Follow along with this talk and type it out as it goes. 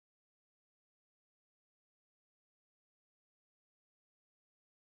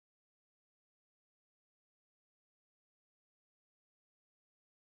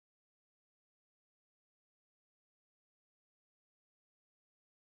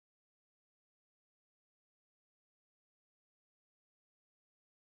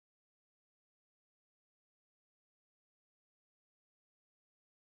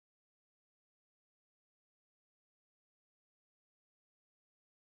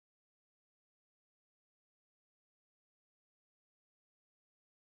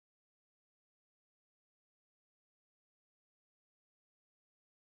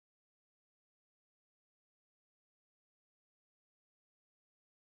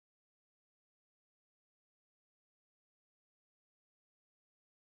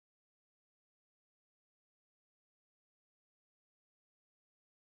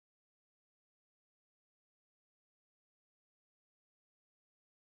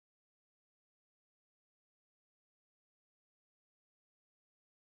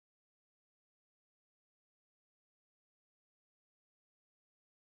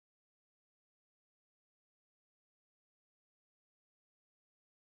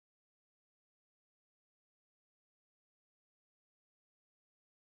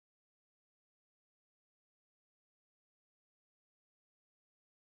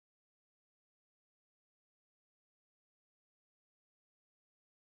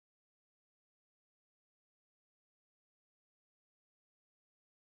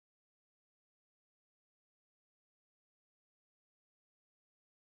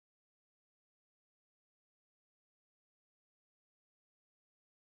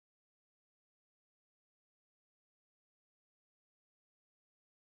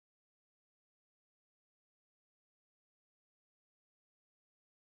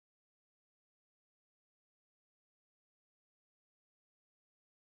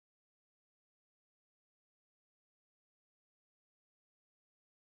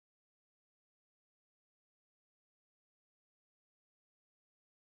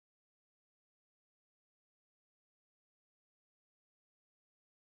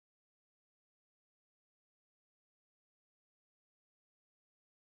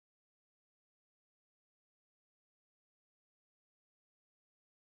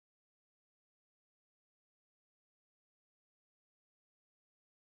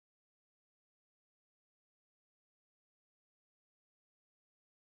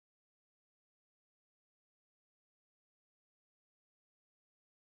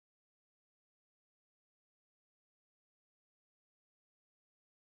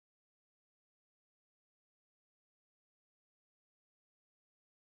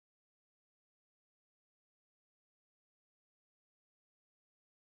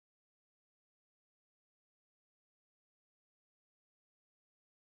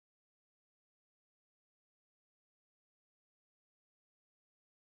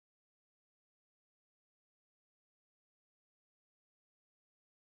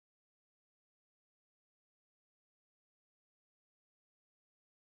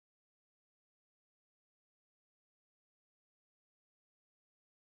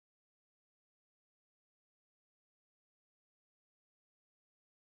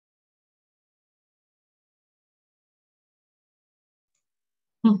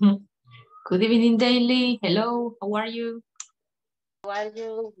Mhm. Good evening, Daily. Hello, how are you? How are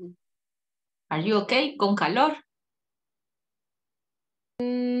you? Are you okay? Con calor.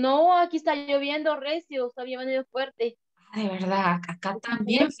 No, aquí está lloviendo recio, está lloviendo fuerte. De verdad, acá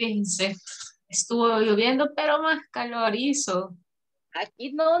también, fíjense. Estuvo lloviendo, pero más calor hizo.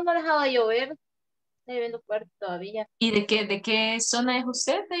 Aquí no ha dejado de llover, está lloviendo fuerte todavía. ¿Y de qué zona es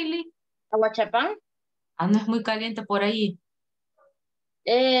usted, Daily? ¿Aguachapán? Ah, no es muy caliente por ahí.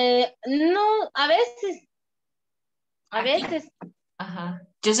 No, a veces, a Aquí. veces. Ajá.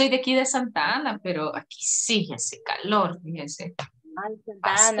 Yo soy de aquí de Santa Ana, pero aquí sí hace calor, fíjense. Ay, Santa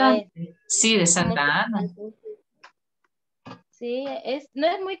Ana Bastante. Sí, de Santa Ana. Sí, no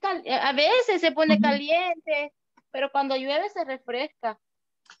es muy caliente, a veces se pone Ujú. caliente, pero cuando llueve se refresca.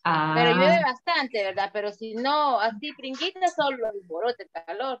 Pero Ah, llueve bastante, ¿verdad? Pero si no, así pringuita, solo alborote, el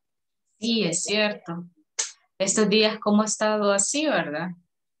calor. sí, es cierto. Estos días, ¿cómo ha estado así, verdad?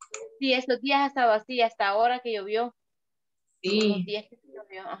 Sí, estos días ha estado así, hasta ahora que llovió, unos Sí, días que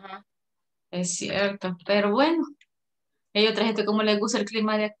llovió, ajá. es cierto. Pero bueno, hay otra gente como le gusta el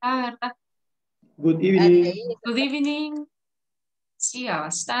clima de acá, ¿verdad? Good Ah, de evening. ahí, Good evening. Sí, a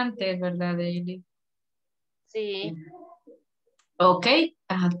bastante, ¿verdad, Daily? sí. Okay,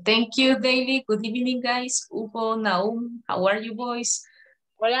 thank you, Daily. Good evening, guys. Hugo, Naum, how are you, boys?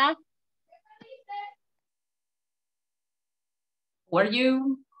 Hola, How are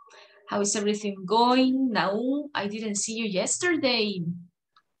you? How is everything going? Naum, I didn't see you yesterday.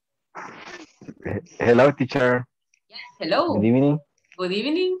 Hello, teacher. Good Hello. evening. Good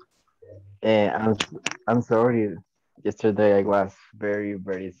evening. Uh, I'm I'm sorry. Yesterday I was very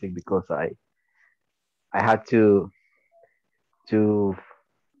sick because I had to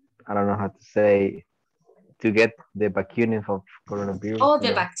I don't know how to say to get the vaccine of coronavirus. Oh, You the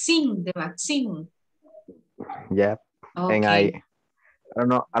know. vaccine, the vaccine. Yeah. And Okay.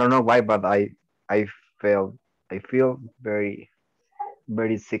 I don't know why, but I felt I feel very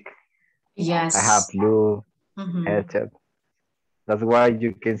sick. I have Yes. flu, Mhm. headache. That's why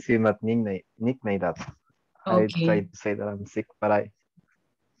you can see my nickname that I try Okay. to say that I'm sick, but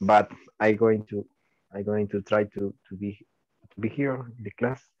I going to try to be here in the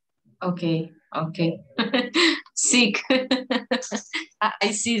class. Okay. Okay. Sick.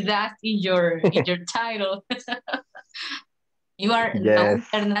 I see that in your title. You are Yes, Naum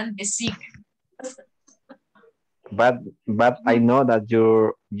Hernandez sick. but I know that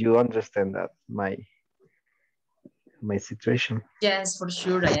you understand that my situation. Yes, for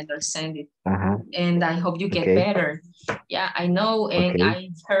sure. I understand it. Uh-huh. And I hope you get Okay, better. Yeah, I know. And okay.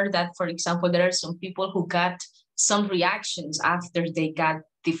 I've heard that, for example, there are some people who got some reactions after they got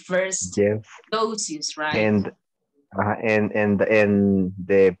the first Yes, doses, right? and and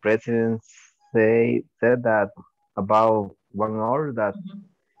the president said that about 1 hour that Mhm.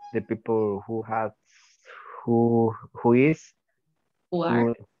 the people who who is Who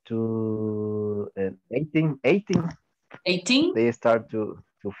are to to 18 18? they start to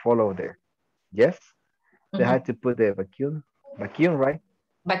follow there. Yes, they Mhm. had to put the vacuum, right?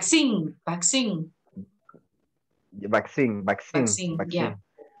 Vaccine, vaccine, The vaccine. Yeah. vaccine.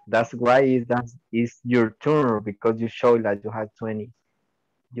 That's why is your turn because you show that you have 20.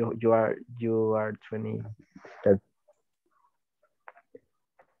 You are 20. Uh,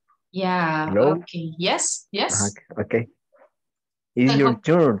 Yeah. Hello. Okay. Yes. Yes. Okay, it's I your hope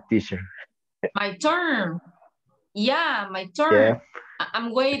turn, teacher. my turn. Yeah, my Yeah. turn.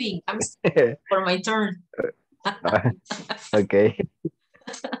 I'm waiting. I'm for my turn. Okay.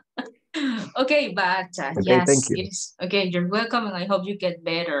 Okay, but Okay. Thank yes, you. it is. Okay, you're welcome, and I hope you get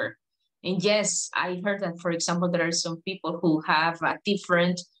better. And yes, I heard that, for example, there are some people who have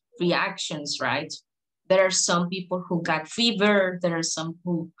different reactions, right? There are some people who got fever. There are some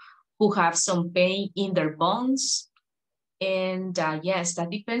who have some pain in their bones. And yes, that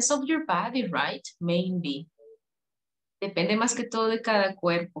depends on your body, right? Mainly. Depende más que todo de cada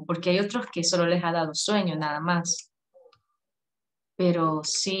cuerpo, porque hay otros que solo les ha dado sueño, nada más. Pero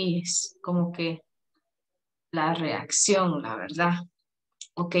sí, es como que la reacción, la verdad.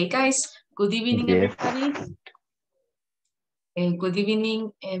 Okay, guys. Good evening, Yes. everybody. Good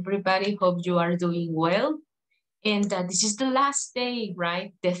evening, everybody. Hope you are doing well. And this is the last day,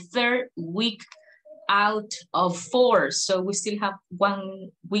 right? The third week out of 4. So we still have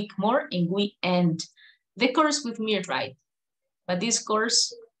 1 week more and we end the course with me, right? But this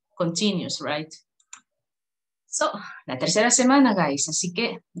course continues, right? So, la tercera semana, guys. Así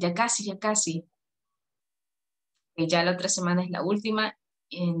que ya casi, ya casi. Y ya la otra semana es la última.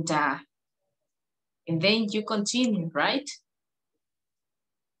 And then you continue, right?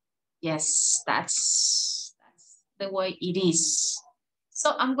 Yes, that's the way it is.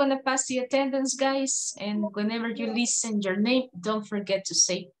 So I'm going to pass the attendance, guys. And whenever you listen your name, don't forget to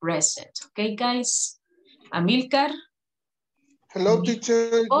say present. Okay, guys? Amilcar. Hello,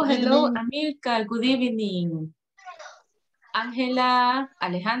 teacher. Oh, Good hello, evening. Amilcar. Good evening. Angela,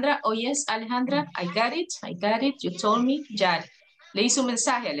 Alejandra. Oh, yes, Alejandra. I got it. I got it. You told me. Ya. Le hice un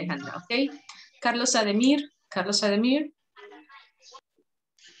mensaje, Alejandra. Okay. Carlos Ademir. Carlos Ademir.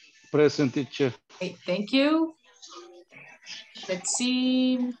 Present, teacher. Okay, thank you. Let's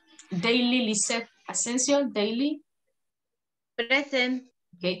see. Daily Lisette Asensio. Daily. Present.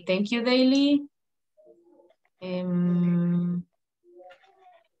 Okay, thank you, Daily.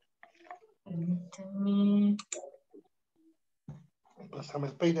 Permítame. Pásame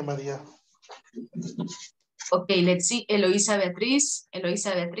el peine, María. Okay, let's see. Eloisa Beatriz.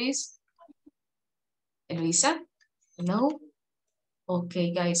 Eloisa Beatriz. Eloisa? No.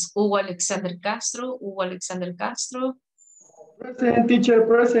 Okay, guys. Hugo Alexander Castro. Hugo Alexander Castro. Present, teacher,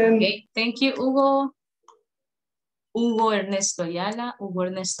 present. Okay, thank you, Hugo. Hugo Ernesto Ayala. Hugo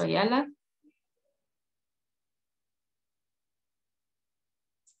Ernesto Ayala.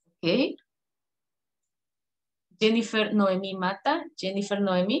 Okay. Jennifer Noemi Mata. Jennifer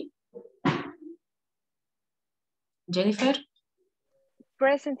Noemi. Jennifer.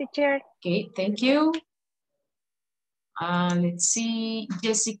 Present, teacher. Okay, thank you. Let's see.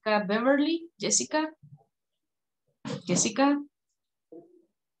 Jessica Beverly. Jessica. Jessica.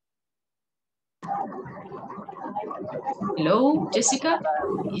 Hello, Jessica.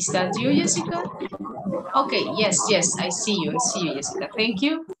 Is that you, Jessica? Okay, yes, yes, I see you, Jessica. Thank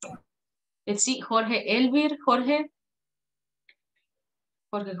you. Let's see, Jorge Elvir, Jorge.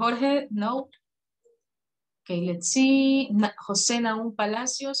 Jorge, no. Okay, let's see, Jose Naum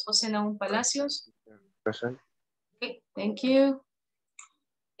Palacios, Jose Naum Palacios. Present. Okay, thank you.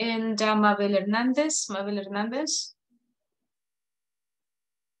 And Mabel Hernandez, Mabel Hernandez.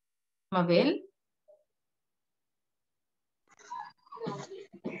 Mabel.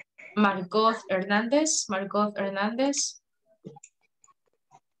 Margot Hernandez, Margot Hernandez.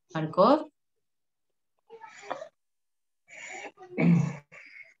 Margot.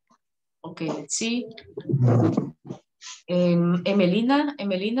 Okay, let's see. Emelina,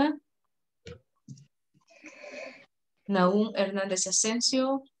 Emelina. Naum Hernandez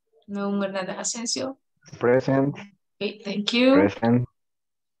Asensio, Naum Hernandez Asensio. Present. Okay, thank you. Present.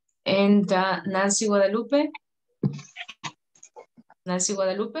 And Nancy Guadalupe. Nancy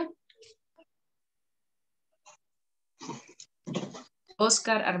Guadalupe.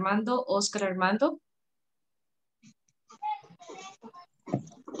 Oscar Armando, Oscar Armando.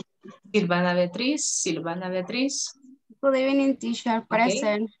 Silvana Beatriz, Silvana Beatriz. Good evening, teacher.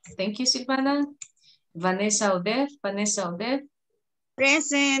 Present. Okay. Thank you, Silvana. Vanessa Odette, Vanessa Odette.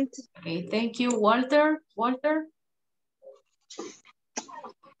 Present. Okay, thank you. Walter, Walter.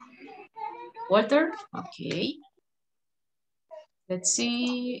 Walter, okay. Let's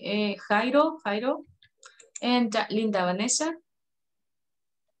see, Jairo, Jairo. And Linda Vanessa.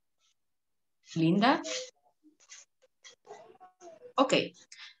 Linda. Okay,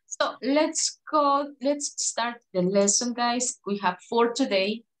 so let's start the lesson, guys. We have 4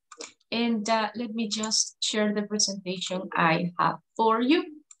 today. And let me just share the presentation I have for you.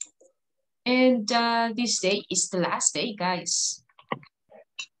 And this day is the last day, guys.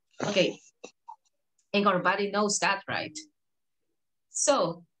 Okay, and our body knows that, right?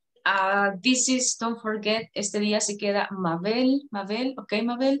 So, this is, don't forget, este día se queda Mabel, Mabel, okay,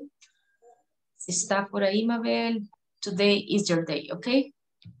 Mabel? Si está por ahí, Mabel, today is your day, okay?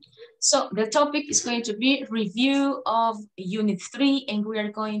 So, the topic is going to be review of Unit 3, and we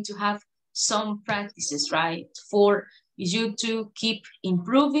are going to have some practices, right? For you to keep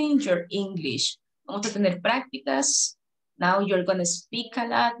improving your English. Vamos a tener prácticas. Now you're going to speak a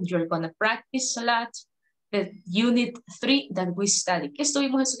lot, you're going to practice a lot. The Unit 3 that we study. ¿Qué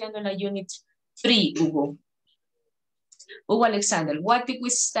estuvimos estudiando en la Unit 3, Hugo? Hugo Alexander, what did we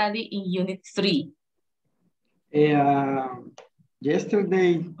study in Unit 3?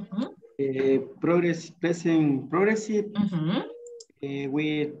 Yesterday, present progressive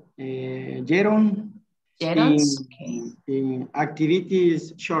with Jeron. Gerons, okay. In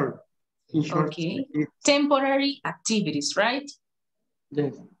activities short. In short. Okay. Temporary activities, right?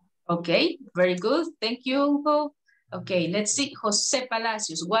 Yes. Okay, very good. Thank you, Hugo. Okay, let's see. Jose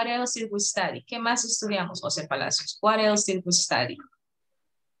Palacios, what else did we study? ¿Qué más estudiamos, Jose Palacios? What else did we study?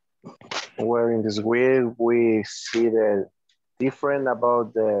 Well, in this week, we see the different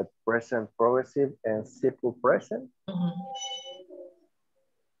about the present progressive and simple present.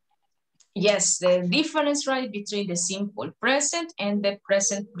 Yes, the difference, right, between the simple present and the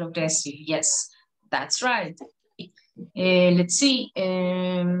present progressive. Yes, that's right. Let's see.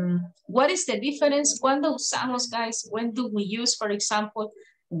 What is the difference? Cuando usamos, guys, when do we use, for example,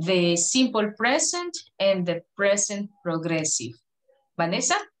 the simple present and the present progressive?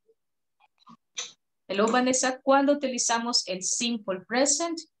 Vanessa? Hello, Vanessa. ¿Cuándo utilizamos el simple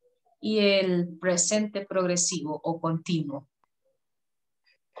present y el presente progresivo o continuo?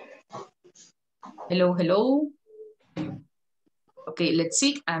 Hello, hello. Okay, let's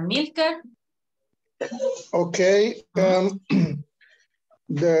see. Amilcar. Okay.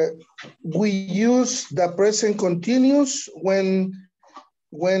 We use the present continuous when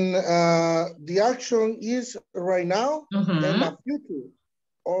the action is right now and the future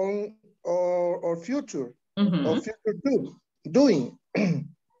or future or future doing.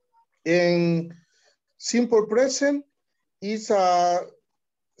 And simple present is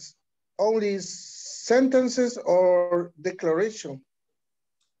only sentences or declaration.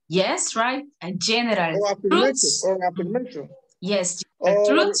 Yes, right. A general or affirmation. Yes, or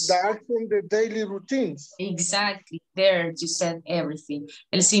truths. the action, the daily routines. Exactly. There you said everything.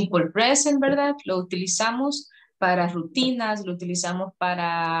 El simple present, ¿verdad? Lo utilizamos para rutinas, lo utilizamos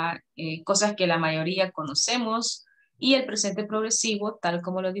para cosas que la mayoría conocemos. Y el presente progresivo, tal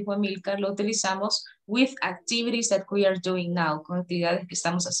como lo dijo Emilcar, lo utilizamos with activities that we are doing now, con actividades que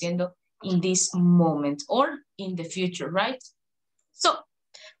estamos haciendo in this moment or in the future, right? So,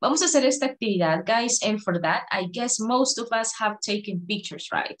 vamos a hacer esta actividad, guys, and for that, I guess most of us have taken pictures,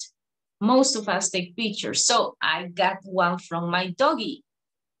 right? Most of us take pictures. So, I got one from my doggy.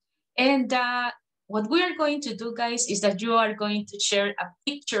 And what we are going to do, guys, is that you are going to share a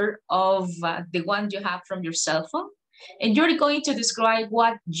picture of the one you have from your cell phone. And you're going to describe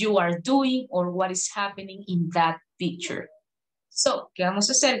what you are doing or what is happening in that picture. So, ¿qué vamos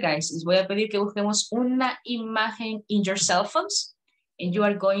a hacer, guys? Les voy a pedir que busquemos una imagen in your cell phones. And you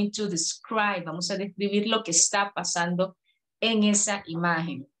are going to describe, vamos a describir lo que está pasando en esa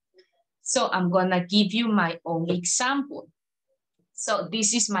imagen. So, I'm gonna give you my own example. So,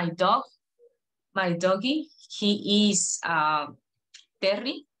 this is my dog, my doggy. He is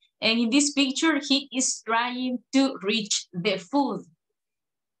Terry. And in this picture, he is trying to reach the food.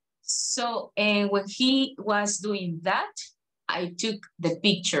 So, when he was doing that, I took the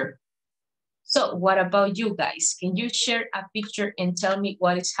picture. So, what about you guys? Can you share a picture and tell me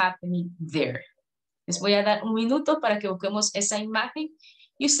what is happening there? Les voy a dar un minuto para que busquemos esa imagen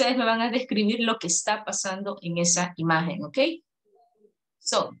y ustedes me van a describir lo que está pasando en esa imagen, ¿ok?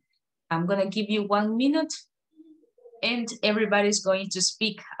 So, I'm going to give you 1 minute and everybody's going to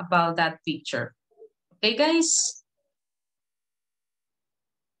speak about that picture. Okay, guys?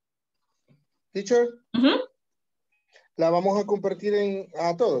 Teacher, ¿la vamos a compartir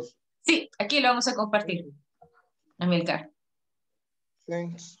a todos? Sí, aquí lo vamos a compartir. Amilcar.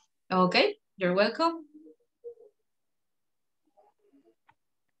 Thanks. Okay, you're welcome.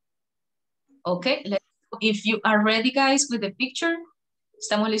 Okay, if you are ready, guys, with the picture.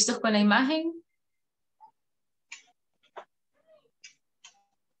 ¿Estamos listos con la imagen?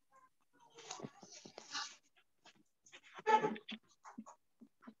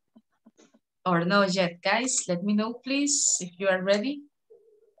 Or not yet, guys? Let me know, please, if you are ready.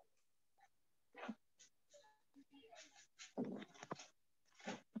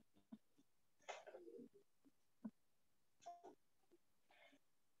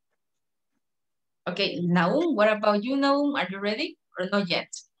 Okay, Naum, what about you, Naum? Are you ready or not yet?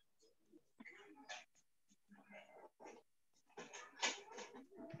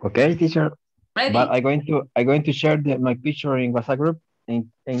 Okay, teacher. Ready? But I'm going to share my picture in WhatsApp group,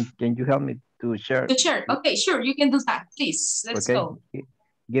 and can you help me to share? To share. Okay, sure. You can do that, please. Let's go.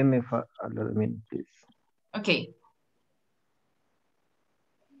 Give me for a little minute, please. Okay.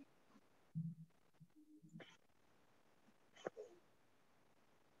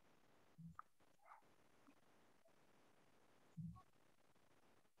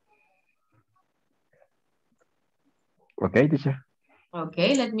 Okay, teacher.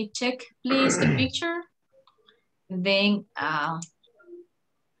 Okay, let me check, please, the picture. Then,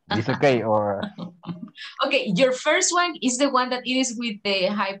 It's okay, or... Okay, your first one is the one that is with the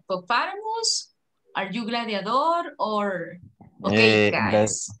hippopotamus. Are you gladiador or... Okay,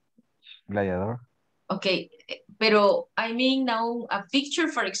 guys. Gladiador. Okay, pero I mean now a picture,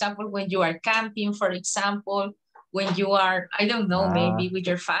 for example, when you are camping, for example, when you are, I don't know, maybe with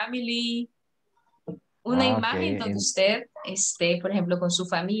your family. Una imagen donde usted esté, por ejemplo, con su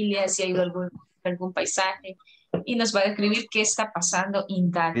familia, si ha ido a algún paisaje, y nos va a describir qué está pasando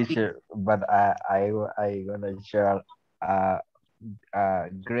in that picture. But I gonna share a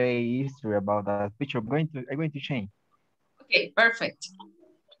great history about that picture. I'm going to change. Okay, perfect.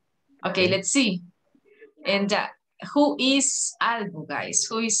 Okay, let's see. And Who is Albo, guys?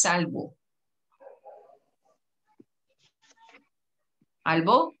 Who is Albo?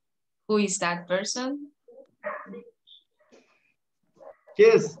 Albo? Who is that person?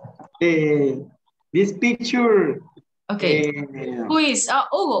 Yes. This picture. Okay. Who is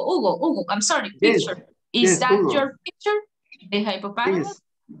Hugo? I'm sorry, picture. Yes, Is that Hugo. your picture? The hippopotamus? Yes.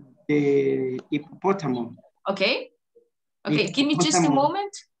 The hippopotamus. Okay. Okay, give me just a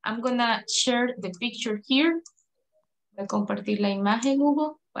moment. I'm gonna share the picture here. Voy a compartir la imagen,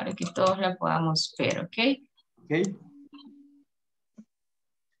 Hugo, para que todos la podamos ver, ¿ok? Okay.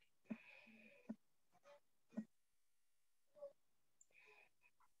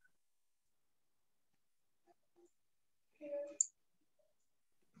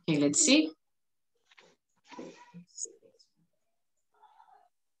 Okay, let's see.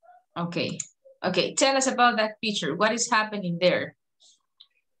 Okay, okay, tell us about that picture. What is happening there?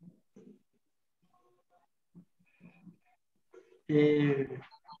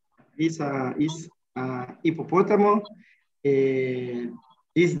 Is a hippopotamus.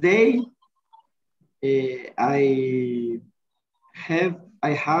 This day, I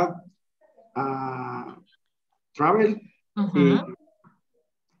have travel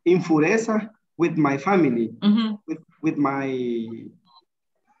in Fureza with my family, with my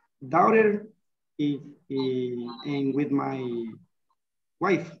daughter and with my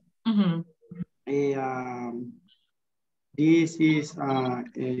wife. This is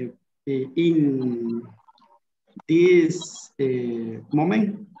in this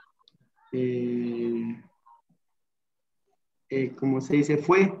moment, como se dice,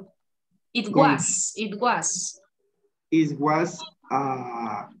 fue. It was. It was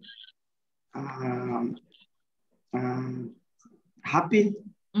happy.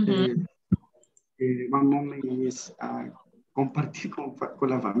 One moment is compartir con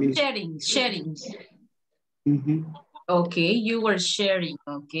la familia. Sharing. Okay, you were sharing,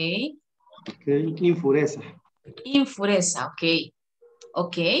 okay. Okay, in Fureza, okay.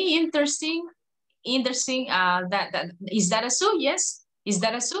 Okay, interesting. That is that a zoo? Yes. Is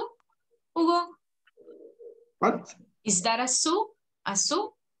that a zoo, Hugo? What? Is that a zoo? A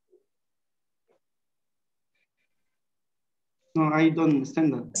zoo? No, I don't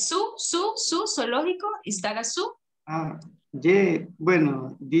understand that. Zoo, zoológico. Is that a zoo? Yeah.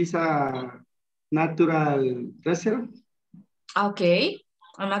 Bueno, these are natural reserve. Okay,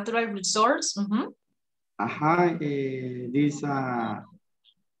 a natural resource. These are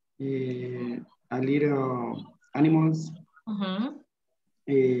a little animals.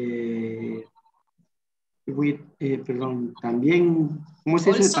 With, perdón, también, ¿cómo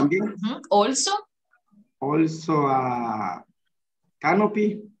se dice también? Also a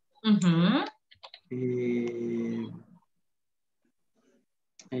canopy.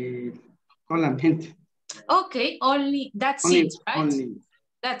 Solamente. Okay, that's it, right?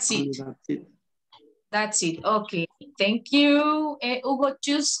 That's it. That's it. Okay, thank you. Hugo,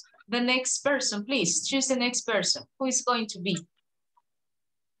 choose the next person, please. Choose the next person. Who is going to be?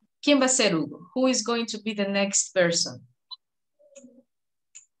 ¿Quién va a ser, Hugo? Who is going to be the next person?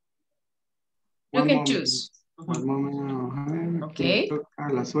 You can choose. One moment. Okay. Toca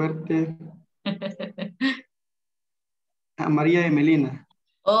la suerte. María Emelina.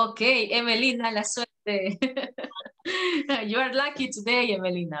 Okay, Emelina, la suerte. You are lucky today,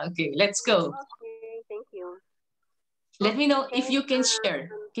 Emelina. Okay, let's go. Okay, thank you. Let me know if you can share.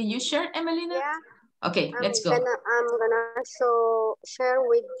 Can you share, Emelina? Yeah. Okay, let's go. I'm gonna share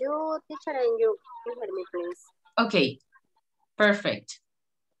with you, teacher, and you hear me, please. Okay, perfect.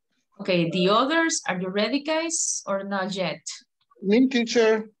 Okay, the others, are you ready, guys, or not yet? Me,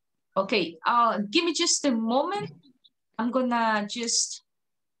 teacher. Okay, give me just a moment. I'm gonna just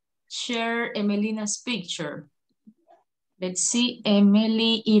share Emelina's picture. Let's see,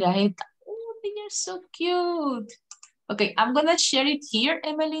 Emily Iraeta. Oh, they are so cute. Okay, I'm gonna share it here,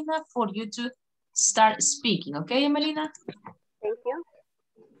 Emelina, for you to start speaking. Okay, Emelina? Thank you.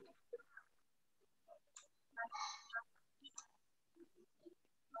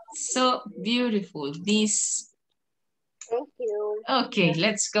 So beautiful, this. Thank you. Okay,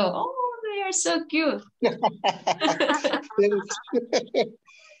 let's go. Oh, they are so cute.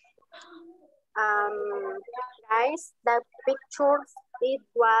 Guys, the pictures, it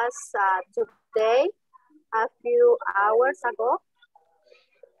was today, a few hours ago.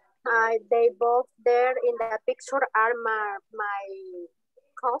 They both there in the picture are my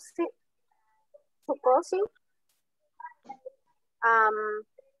cousin, two cousins.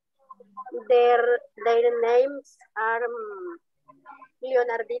 Their names are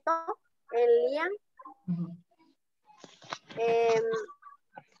Leonardito and Liam.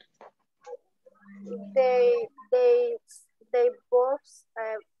 they both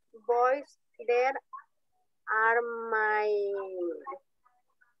boys there are my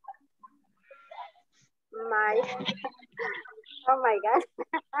oh my god.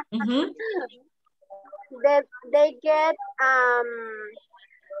 That they get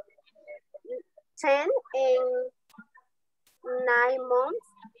 10 in 9 months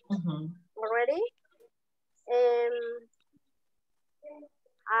already.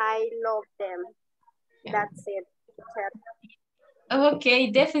 I love them. Yeah. That's it.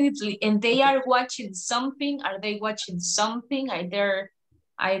 Okay, definitely. And they are watching something. Are they watching something? Are they,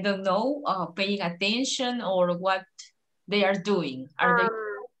 I don't know, paying attention or what they are doing? Are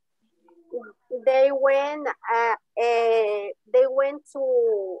they went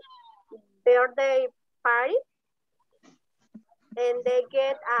to birthday party and they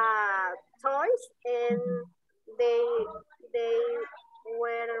get toys and they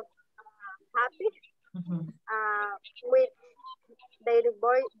were happy with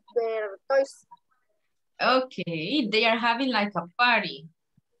their toys. Okay, they are having like a party.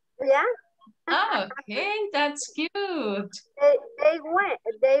 Yeah. Oh, okay, that's cute. They were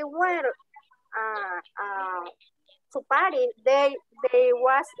to party. They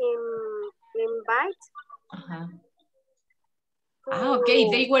was invite. Okay,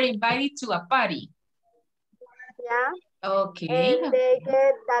 they were invited to a party. Yeah. Okay. And they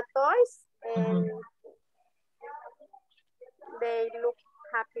get the toys and they look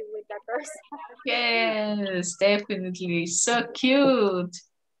happy with the toys. Yes, definitely. So cute.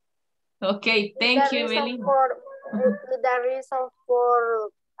 Okay, thank you, Melina. The reason for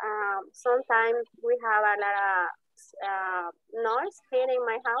sometimes we have a lot of noise here in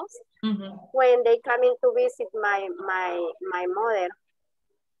my house when they come in to visit my mother.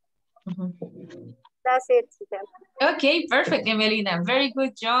 That's it. Okay, perfect, Emelina. Very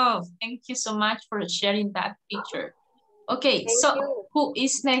good job. Thank you so much for sharing that picture. Okay, so who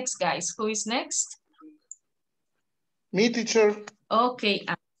is next, guys? Who is next? Me, teacher. Okay,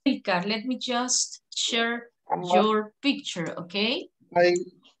 Amilcar, let me just share your picture, okay?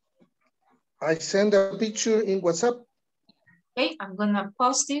 I send a picture in WhatsApp. Okay, I'm gonna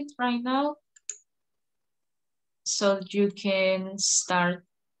post it right now so you can start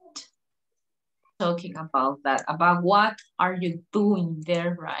talking about that, about what are you doing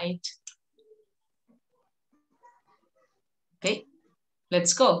there, right? Okay,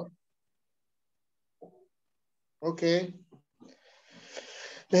 let's go. Okay.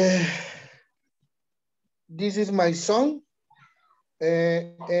 This is my son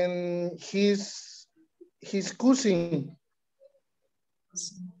and his cousin.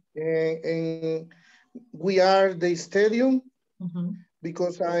 And we are the stadium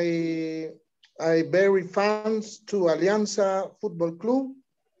because I very fans to Alianza Football Club.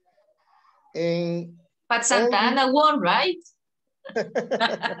 And but Santa Ana won, right?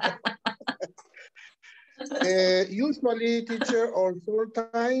 Usually, teacher, or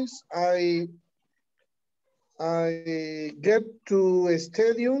sometimes I get to a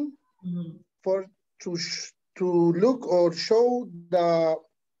stadium for to look or show the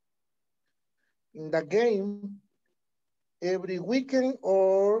game every weekend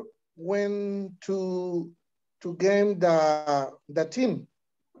or when to game the team.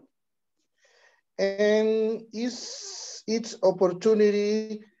 And its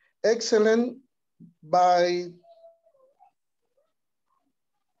opportunity excellent by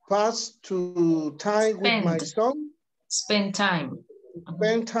pass to time with my son. Spend time.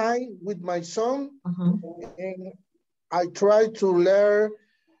 Spend time with my son. And I try to learn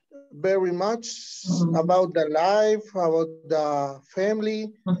very much about the life, about the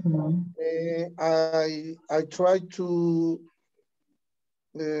family. I try to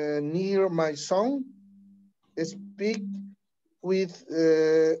near my son, speak with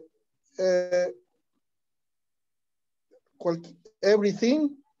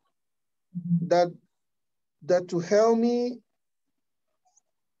everything that to help me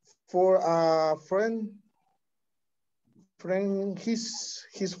for a friend,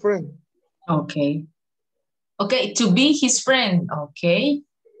 his friend. Okay. Okay, to be his friend. Okay.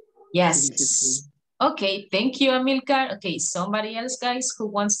 Yes. Okay, thank you, Amilcar. Okay, somebody else, guys, who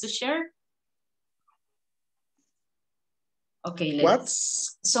wants to share? Okay,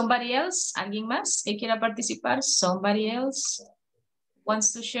 let's. Somebody else, alguien más que quiera participar? Somebody else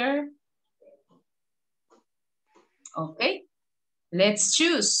wants to share? Okay, let's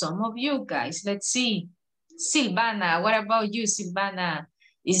choose some of you guys. Let's see. Silvana, what about you, Silvana?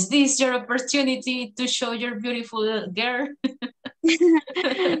 Is this your opportunity to show your beautiful girl?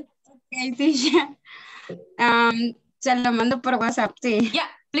 Okay, teacher. Se lo mando por WhatsApp, sí. Yeah,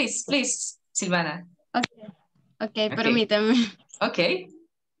 please, Silvana. Okay. Okay, Okay. permíteme. Okay.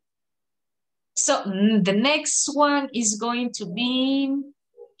 So the next one is going to be,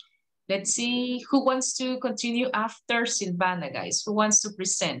 let's see, who wants to continue after Silvana, guys? Who wants to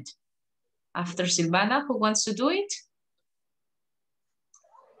present? After Silvana, who wants to do it?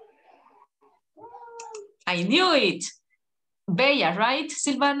 I knew it. Bella, right,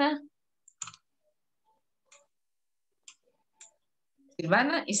 Silvana?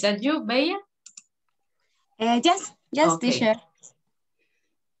 Silvana, is that you, Bella? Yes, Okay. teacher.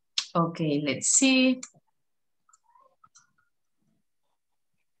 Okay, let's see.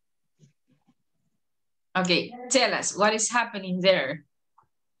 Okay, tell us what is happening there.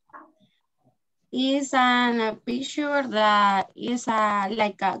 Is a picture that is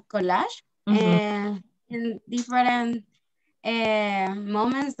like a collage and in different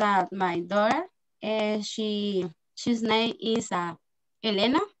moments that my daughter, she's name is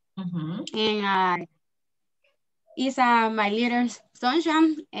Elena, and I is my little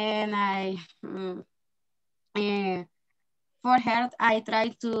sunshine, and I for her I try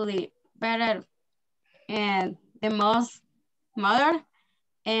to the better and the most mother,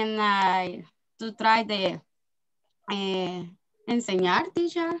 and I to try the enseñar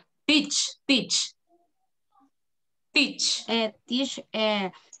teacher. Teach. Teach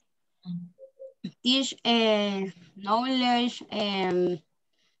knowledge and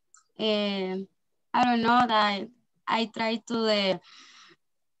I don't know that I try to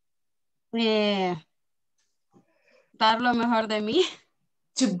dar lo mejor de mí.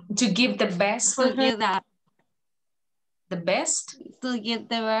 To give the best for her. The best? To give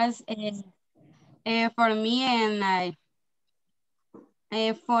the best for me, and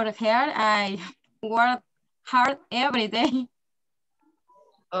for her, I work hard every day.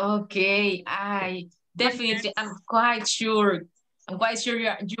 Okay, I definitely, I'm quite sure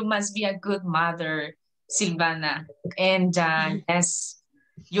you must be a good mother, Silvana. And yes,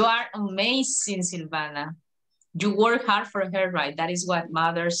 you are amazing, Silvana. You work hard for her, right? That is what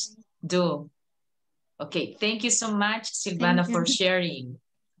mothers do. Okay, thank you so much, Silvana, for sharing.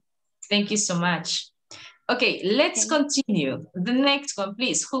 Thank you so much. Okay, let's continue. The next one,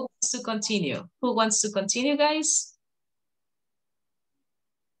 please. Who wants to continue? Who wants to continue, guys?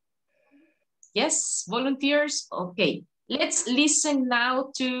 Yes, volunteers? Okay, let's listen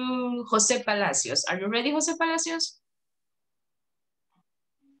now to Jose Palacios. Are you ready, Jose Palacios?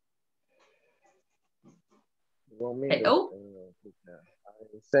 Hello? I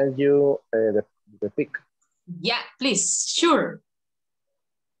send you the pic. Yeah, please, sure.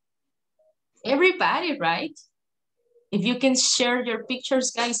 Everybody, right? If you can share your pictures,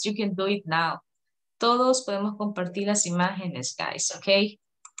 guys, you can do it now. Todos podemos compartir las imágenes, guys, okay?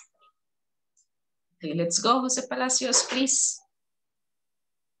 Okay, let's go, Jose Palacios, please.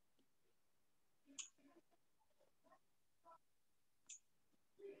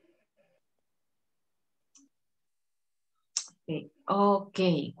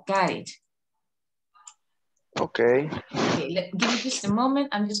 Okay, got it. Okay. Okay, give me just a moment.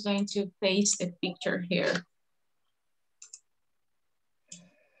 I'm just going to paste the picture here.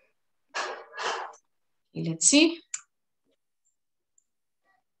 Okay, let's see.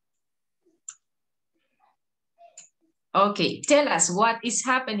 Okay, tell us what is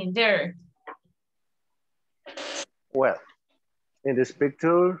happening there. Well, in this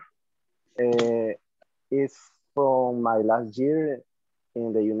picture, it's from my last year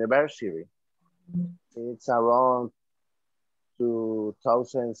in the university. It's around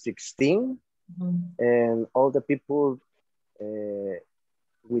 2016, and all the people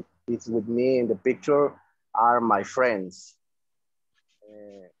with me in the picture are my friends.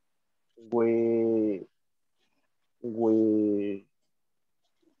 We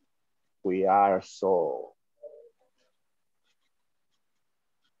are so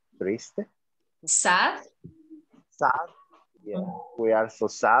triste. Sad? Sad. Yeah, we are so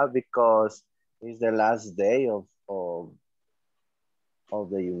sad because it's the last day of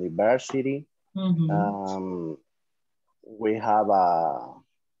the university. We have a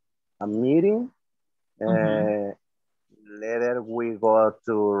meeting. Later we go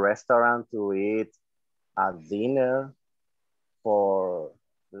to restaurant to eat a dinner for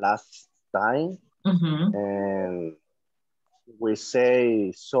last time. And we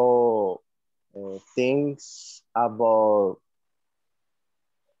say so things about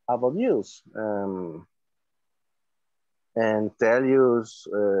news and tell you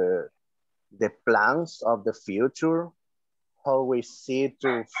the plans of the future, how we see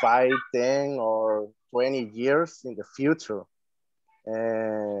to 5, 10 or 20 years in the future.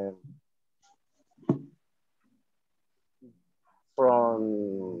 And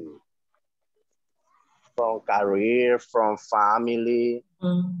from from career, from family,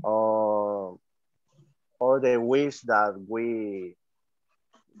 or the wish that we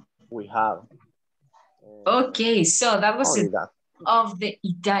have. Okay, so that was Only it that. of the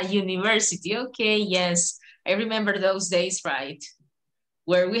university. Okay, yes, I remember those days, right?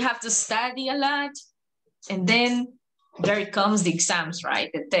 Where we have to study a lot, and then there comes the exams,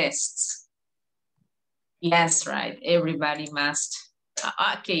 right? The tests. Yes, right. Everybody must.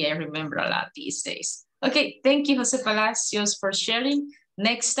 Okay, I remember a lot these days. Okay, thank you, Jose Palacios, for sharing.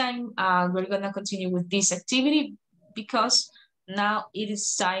 Next time, we're gonna continue with this activity because now it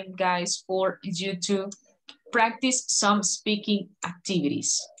is time, guys, for you to practice some speaking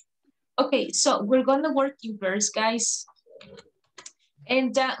activities. Okay, so we're gonna work in pairs, guys.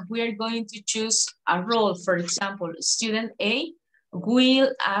 And we're going to choose a role. For example, student A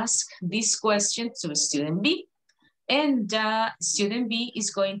will ask this question to student B. And student B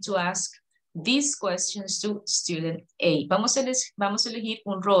is going to ask these questions to student A. Vamos a elegir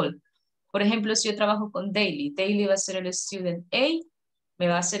un rol. Por ejemplo, si yo trabajo con Daily, Daily va a ser el student A, me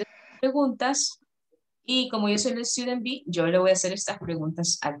va a hacer preguntas, y como yo soy el student B, yo le voy a hacer estas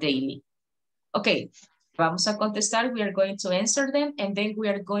preguntas a Daily. Ok, vamos a contestar, we are going to answer them, and then we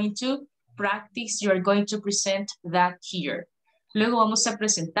are going to practice, you are going to present that here. Luego vamos a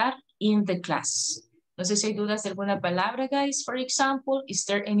presentar in the class. No sé si hay dudas de alguna palabra, guys, for example. Is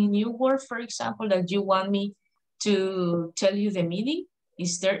there any new word, for example, that you want me to tell you the meaning?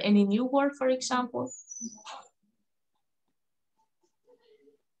 Is there any new word, for example?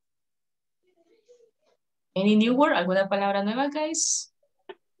 Any new word? ¿Alguna palabra nueva, guys?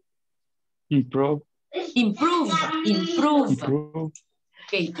 Improve. Improve. Improve. Improve.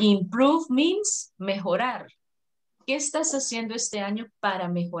 Okay, improve means mejorar. ¿Qué estás haciendo este año para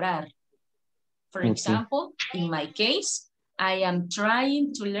mejorar? For example, in my case, I am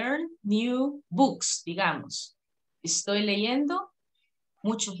trying to learn new books, digamos. Estoy leyendo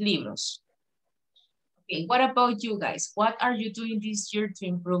muchos libros. Okay, what about you guys? What are you doing this year to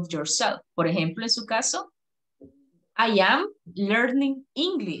improve yourself? Por ejemplo, en su caso, I am learning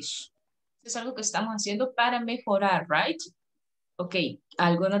English. Es algo que estamos haciendo para mejorar, right? Okay,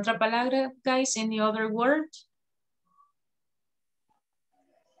 ¿alguna otra palabra, guys? Any other word?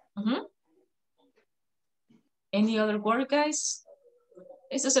 Any other word, guys?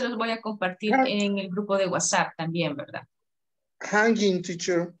 Esto se los voy a compartir en el grupo de WhatsApp también, ¿verdad? Hanging,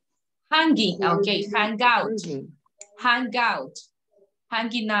 teacher. Hanging, okay, hang out. Hanging. Hang out.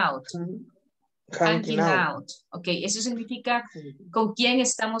 Hanging out. Hanging out. Ok, eso significa con quién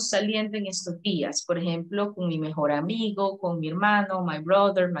estamos saliendo en estos días. Por ejemplo, con mi mejor amigo, con mi hermano, my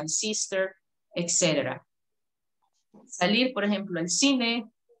brother, my sister, etc. Salir, por ejemplo, al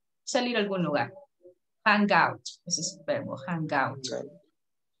cine, salir a algún lugar. Hang out, ese es el verbo, hang out.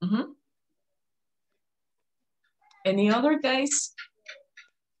 Any other, guys?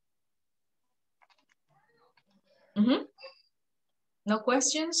 No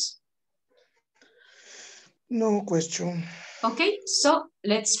questions? No question. Okay, so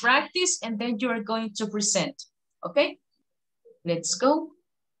let's practice and then you are going to present. Okay, let's go.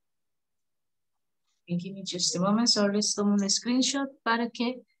 And give me just a moment. So let's tomo un screenshot para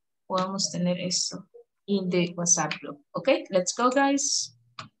que podamos tener esto in the WhatsApp group. Okay, let's go, guys.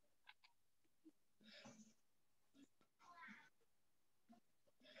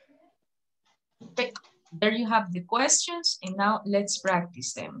 Okay, there you have the questions and now let's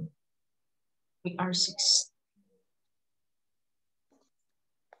practice them. We are 6.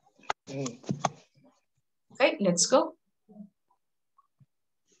 Okay, let's go.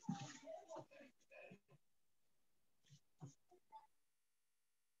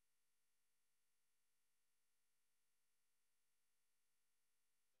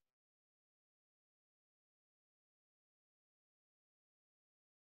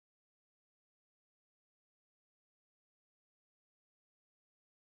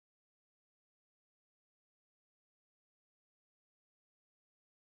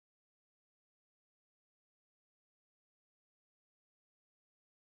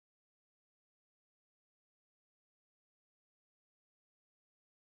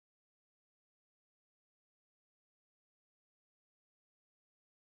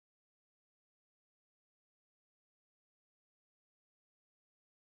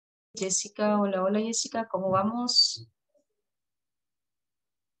 Jessica, hola, hola Jessica, ¿cómo vamos?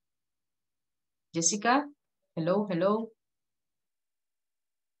 Jessica, hello, hello.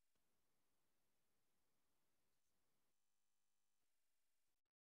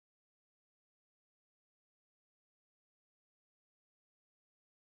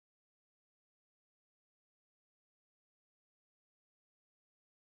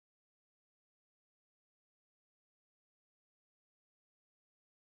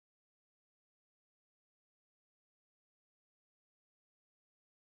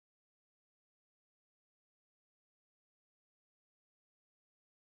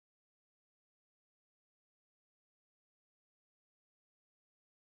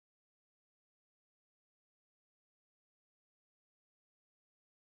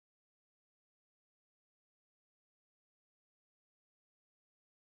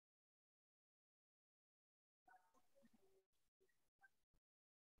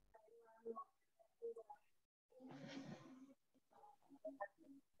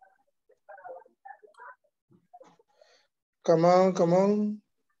 Come on, come on.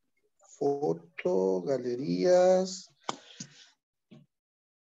 Foto, galerías.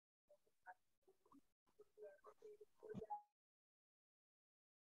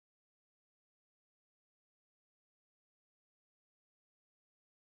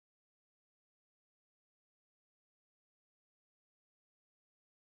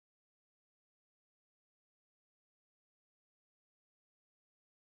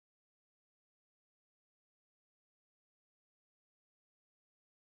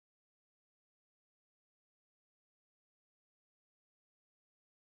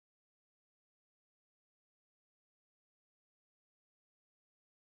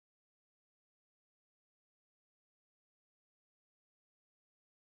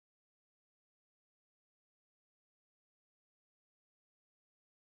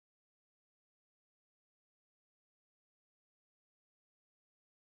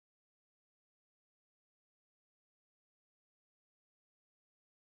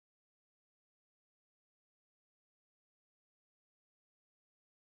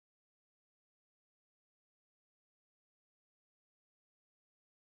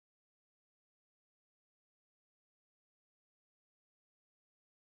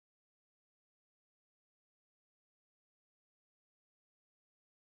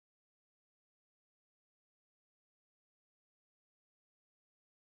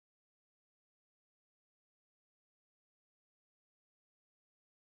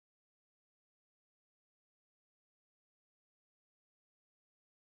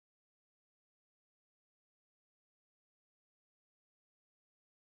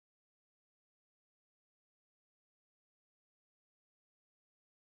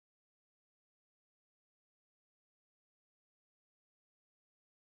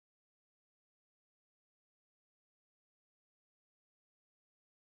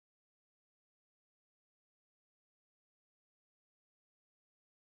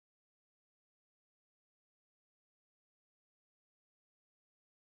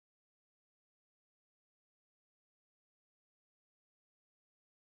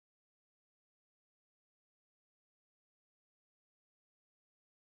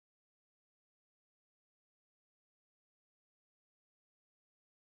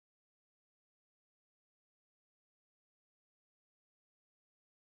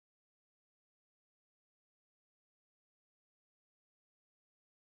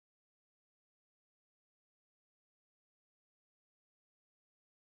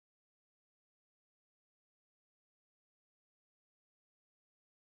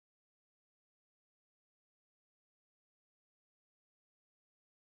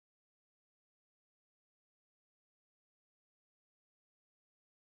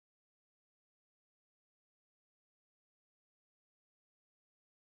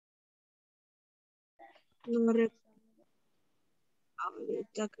 No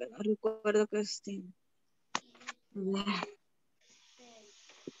ahorita que no recuerdo que esté.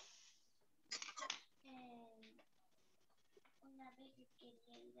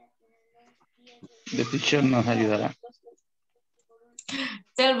 The teacher nos ayudará.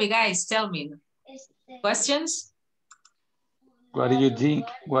 Tell me, guys, tell me. Questions? What do you think?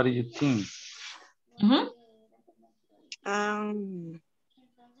 What do you think?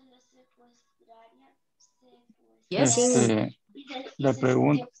 Yes. La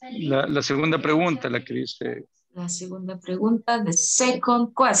segunda pregunta, la que dice. La segunda pregunta, the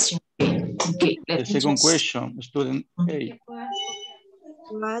second question. Okay, the second question, student A.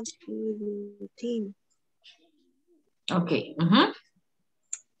 What do you think? Okay.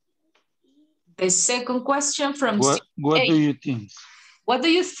 The second question from What do you think? What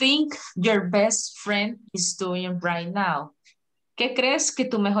do you think your best friend is doing right now? ¿Qué crees que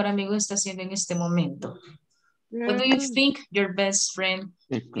tu mejor amigo está haciendo en este momento? What do you think your best friend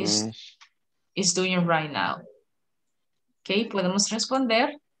is doing right now? Okay, podemos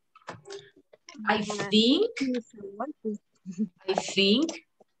responder. I think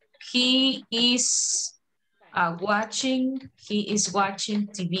he is watching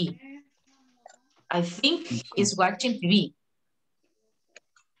TV. I think he's watching TV.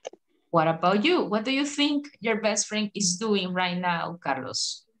 What about you? What do you think your best friend is doing right now,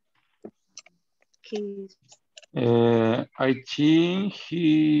 Carlos? I think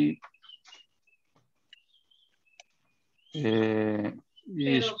he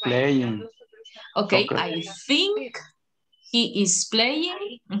is playing. Okay, soccer. I think he is playing.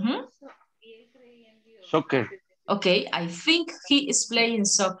 Soccer. Okay, I think he is playing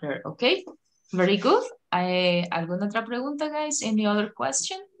soccer. Okay, very good. ¿Alguna otra pregunta, guys? Any other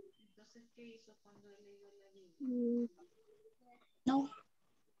question? No.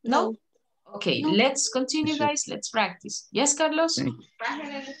 No? Okay, No. let's continue, guys. Let's practice. Yes, Carlos?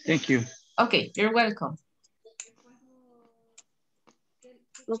 Thank you. Okay, you're welcome.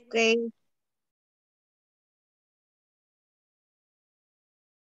 Okay.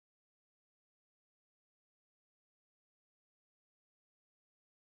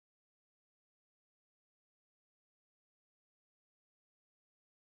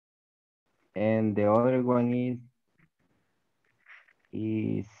 And the other one is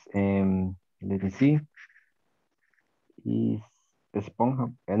let me see, is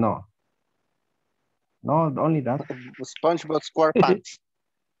esponja. No, only that. SpongeBob SquarePants.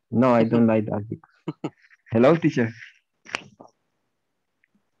 No, I don't like that. Hello, teacher.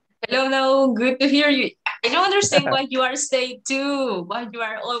 Hello, no, good to hear you. I don't understand why you are staying too, why you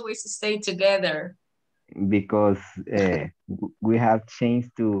are always stay together. Because we have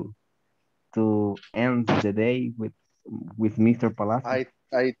changed to end the day with Mr. Palacio.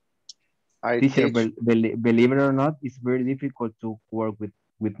 I Teacher, teach. believe it or not, it's very difficult to work with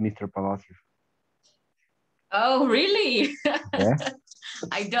Mr. Palacio. Oh, really? Yeah.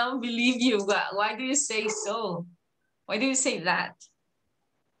 I don't believe you. Why do you say so? Why do you say that?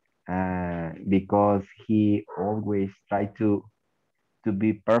 Because he always tried to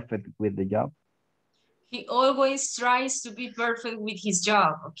be perfect with the job. He always tries to be perfect with his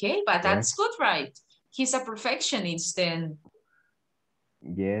job, okay? But that's good, right? He's a perfectionist then.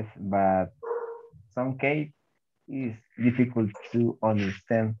 Yes, but some case is difficult to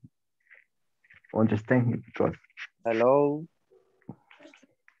understand him because Hello.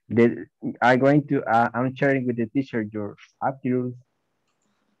 I'm going to I'm sharing with the teacher your activities.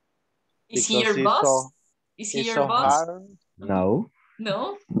 Is he your boss? Is he your boss? Hard. No.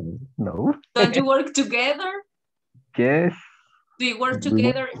 No? No. Don't you work together? Yes. Do you work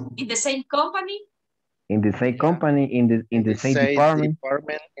together in the same company? In the same company, in the same department.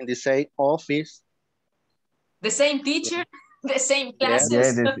 In the same office. The same teacher? The same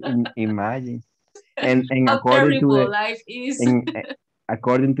classes? Yeah, imagine. And How according to terrible the life is.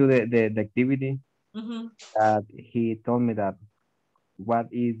 according to the activity, Mm-hmm. he told me that what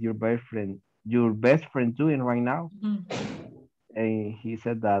is your best friend doing right now? Mm-hmm. And he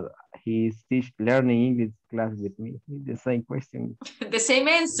said that he's learning English class with me. The same question. The same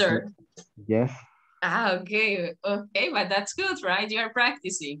answer. Yes. Ah, okay. Okay, but that's good, right? You are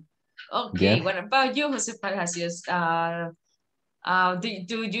practicing. Okay, Yes. what about you, Jose Palacios? Do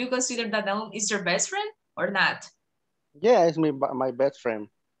you consider that Naum is your best friend or not? Yeah, it's my best friend.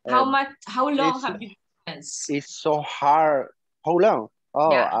 How long have you been friends? It's so hard. How long?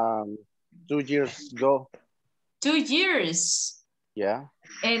 Oh, yeah. 2 years ago. 2 years. Yeah.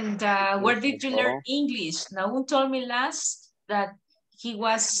 And where did you learn English? Naum told me last that he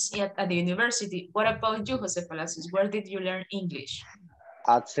was at the university. What about you, Jose Palacios? Where did you learn English?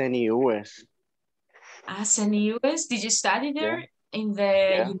 At CNUS. CNUS? Did you study there in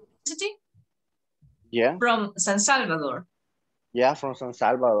the university? Yeah. From San Salvador? Yeah, from San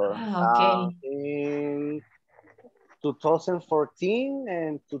Salvador. Okay. In 2014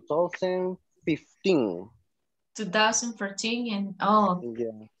 and 2015. 2014 and oh.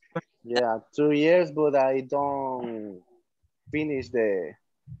 Yeah, 2 years, but I don't finish the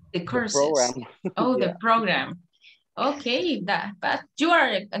courses. program. Oh, the program. Okay, but you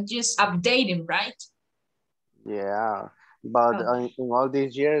are just updating, right? Yeah, but in all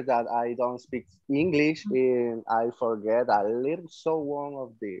these years that I don't speak English, and I forget a little so one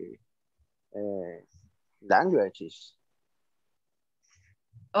of the languages.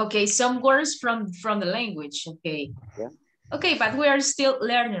 Okay, some words from the language. Okay. Yeah. Okay, but we are still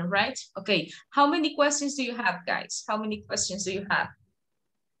learning, right? Okay, how many questions do you have, guys? How many questions do you have?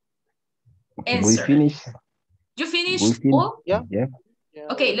 Answer. We finished. You finished all? Yeah.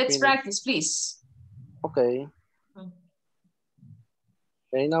 Okay, let's practice, please. Okay.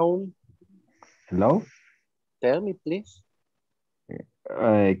 Okay, now. Hello? Tell me, please.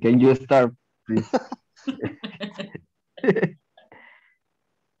 Can you start, please?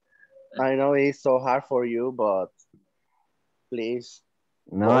 I know it's so hard for you, but please.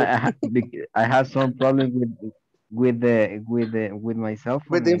 No, I have some problem with my cell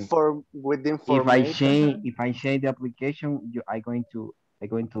phone. With information. If I change the application, I going to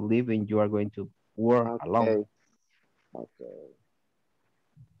leave and you are going to work alone. Okay.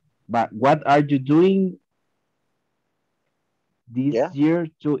 But what are you doing this year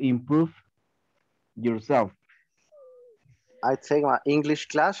to improve yourself? I take my English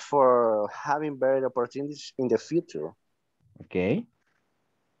class for having better opportunities in the future. Okay.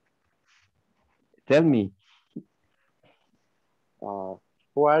 Tell me. Who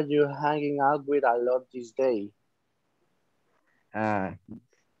are you hanging out with a lot this day? uh,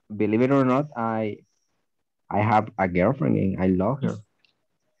 believe it or not, I have a girlfriend and I love her.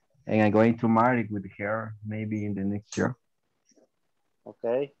 And I'm going to marry with her maybe in the next year.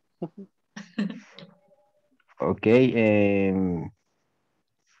 Okay. Okay,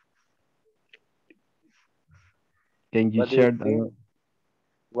 can you What do you share think?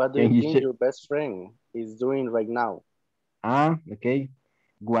 What do you can you think share your best friend is doing right now? okay.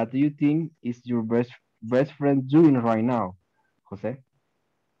 What do you think is your best friend doing right now, Jose?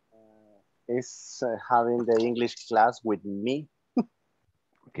 Is having the English class with me.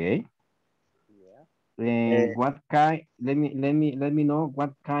 Okay. Yeah. And what kind let me know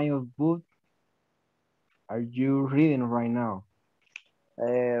what kind of book are you reading right now?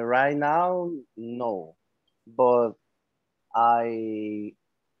 Right now, no, but I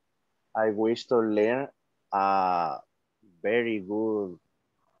I wish to learn a very good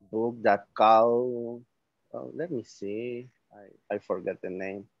book that called. Let me see. I forget the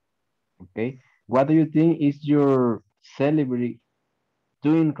name. Okay. What do you think is your celebrity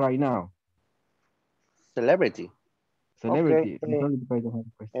doing right now? Celebrity. Okay. Celebrity. Sorry if I don't have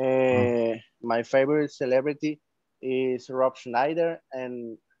a question. Oh, My favorite celebrity is Rob Schneider,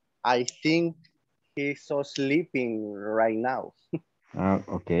 and I think he's so sleeping right now.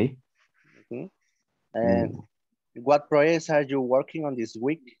 okay. Mhm. And Mm, what projects are you working on this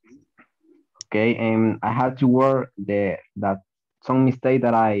week? okay. And I had to work that some mistake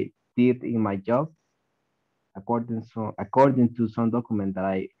that I did in my job according to some document that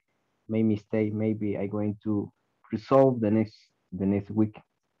I made mistake. Maybe I going to resolve the next week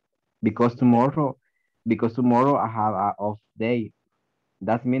because tomorrow I have a off day.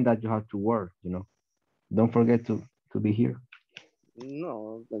 That means that you have to work. Don't forget to be here.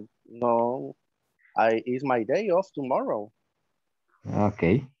 No, no. It's my day off tomorrow.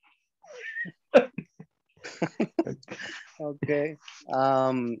 Okay. Okay.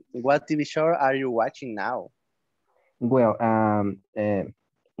 What TV show are you watching now? Well, in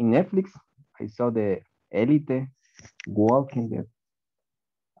Netflix, I saw the Elite, Walking Dead.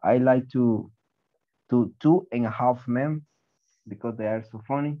 I like to 2.5 Men because they are so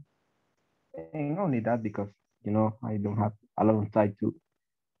funny, and only that because I don't have a lot of time to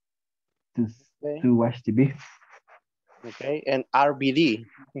Okay. to watch TV. Okay. And RBD.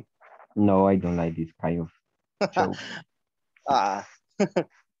 No, I don't like this kind of show. Ah.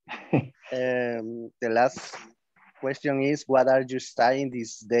 The last question is, what are you studying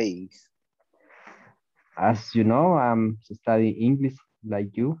these days? As you know, I'm studying English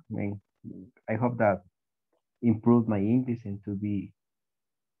like you, and I hope that improve my English and to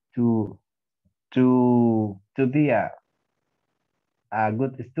to be a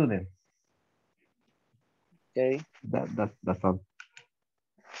good student. Okay. That's all.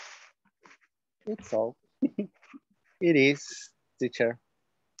 It's all. It is, teacher.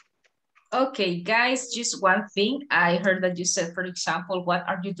 Okay, guys, just one thing. I heard that you said, for example, what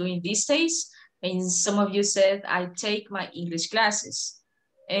are you doing these days? And some of you said, I take my English classes.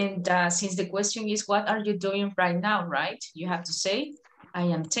 And since the question is, what are you doing right now, right? You have to say, I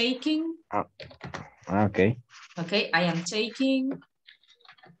am taking. Okay. Okay, I am taking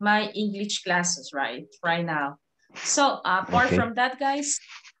my English classes, right now. So apart from that, guys,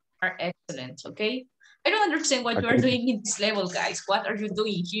 are excellent, okay? I don't understand what you are Okay. doing in this level, guys. What are you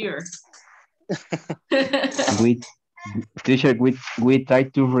doing here? we teacher we try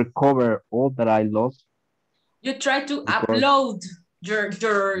to recover all that I lost. You try to Because upload your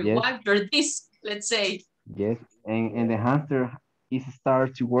yes, your disk, let's say. yes, and the hamster is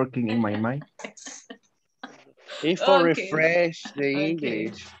start to working in my mind. If for Okay. refresh the Okay.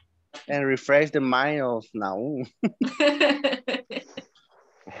 English and refresh the mind of Naum.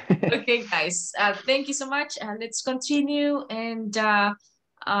 Okay, guys. Thank you so much. Let's continue. And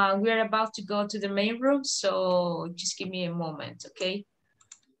we're about to go to the main room. So just give me a moment, okay?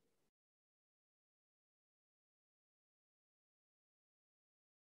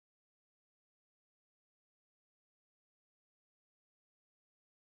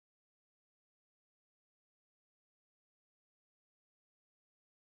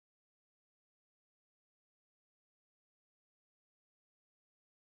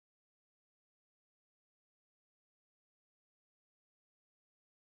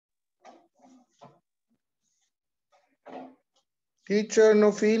 Teacher,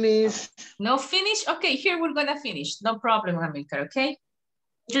 no finish. No finish? Okay, here we're gonna finish. No problem, Amilcar, okay?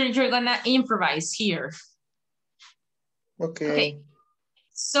 You're gonna improvise here. Okay.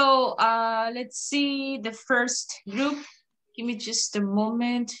 So let's see the first group. Give me just a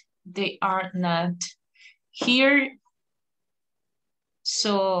moment. They are not here.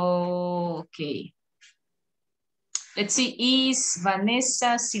 So, okay. Let's see, is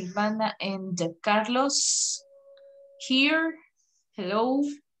Vanessa, Silvana, and Carlos here? Hello,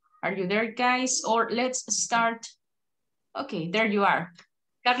 are you there, guys? Or let's start. Okay, there you are.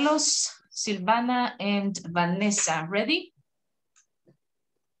 Carlos, Silvana, and Vanessa, ready?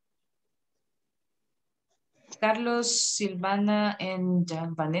 Carlos, Silvana, and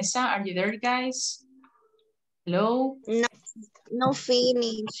Vanessa, are you there, guys? Hello? No, no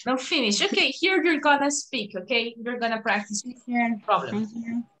finish. No finish. Okay, here you're gonna speak, okay? You're gonna practice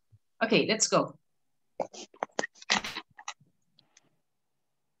problem. Okay, let's go.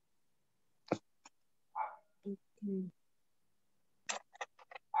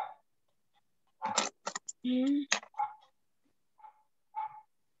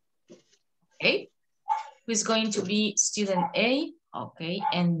 Okay, who's going to be student A? Okay,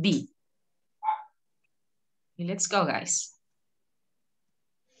 and B. Okay, let's go, guys.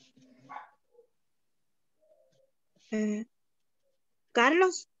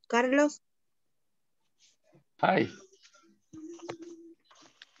 Carlos. Hi.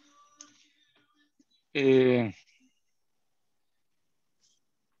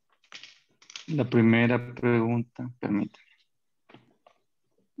 La primera pregunta, permítame.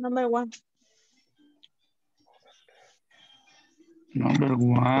 Number one. Number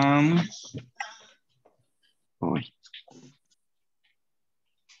one. Oh.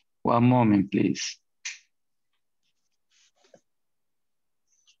 One moment, please.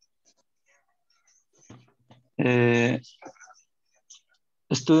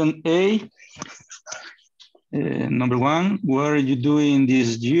 Student A, number one, what are you doing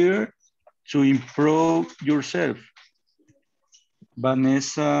this year to improve yourself?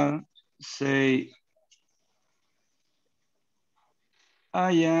 Vanessa say,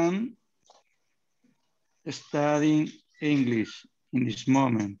 I am studying English in this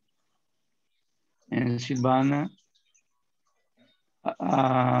moment. And Silvana,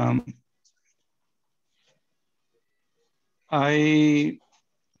 I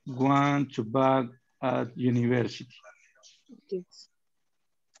want to back at university. Yes.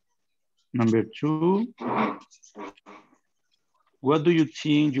 Number two, what do you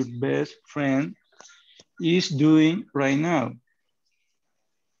think your best friend is doing right now?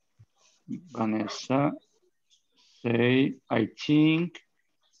 Vanessa say, I think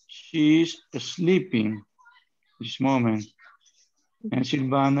she's sleeping this moment. And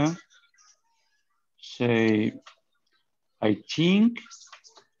Silvana say, I think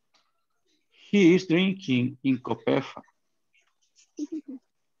he is drinking in Copefa.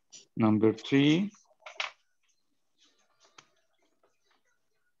 Number three,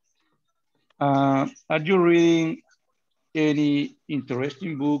 are you reading any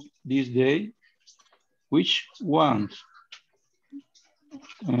interesting book this day? Which ones?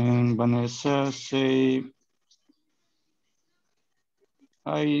 And Vanessa say,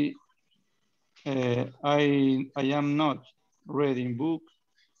 I am not reading book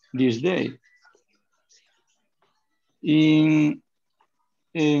this day. In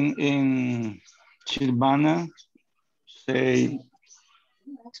Silvana say,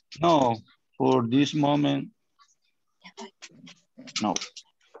 no, for this moment, no.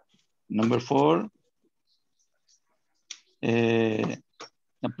 Number four,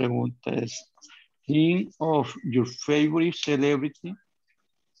 la pregunta es, think of your favorite celebrity.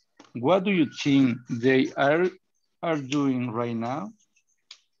 What do you think they are doing right now?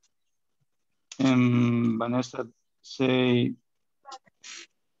 And Vanessa say,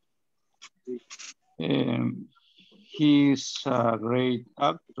 he's a great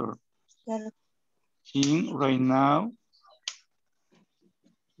actor. Think right now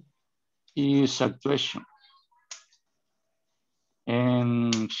is actuation.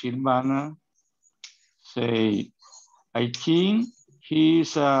 And Silvana say, I think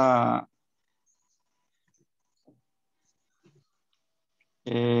he's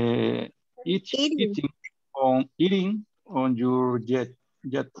eating on your jet.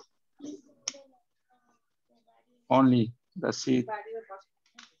 Only, that's it.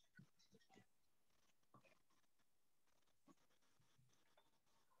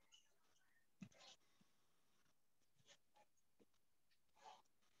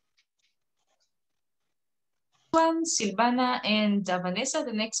 Silvana and Vanessa,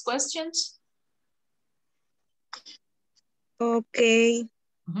 the next questions. Okay.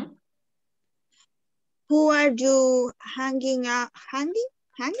 Who are you hanging out?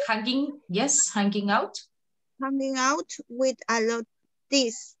 Yes, hanging out. Hanging out with a lot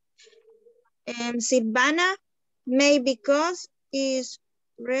this. Silvana, may because is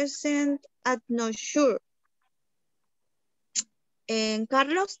recent at not sure. And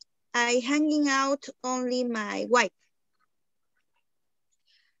Carlos, I hanging out only my wife.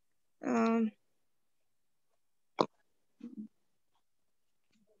 The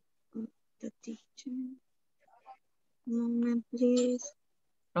teacher. Moment, please.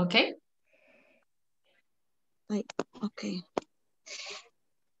 Okay. Okay.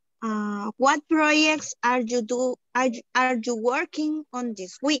 What projects are you working on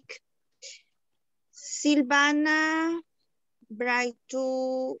this week? Silvana, Bright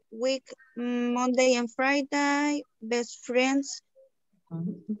 2 week, Monday and Friday, best friends,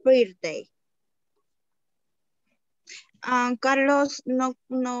 birthday. Carlos, no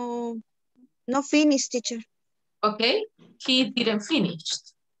finished, teacher. Okay, he didn't finish.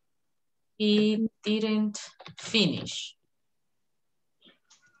 He didn't finish.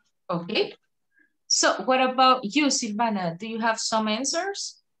 Okay. So what about you, Silvana? Do you have some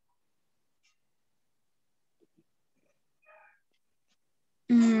answers?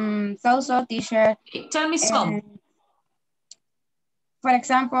 So teacher. Tell me some. For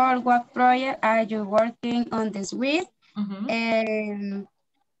example, what project are you working on this week? And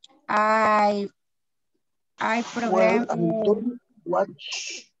I program.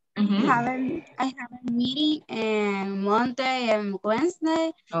 I have a meeting on Monday and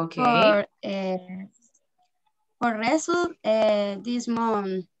Wednesday. Okay. For result this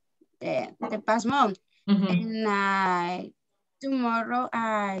month, the past month, and tomorrow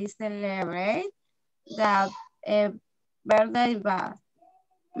I celebrate the birthday of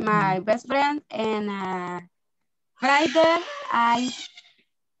my best friend, and Friday I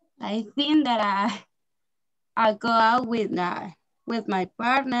think that I go out with my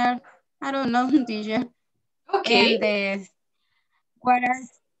partner. I don't know, teacher. Okay. And what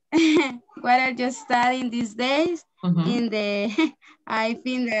are you studying these days? In the I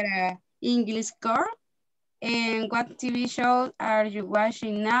think that English course. And what TV show are you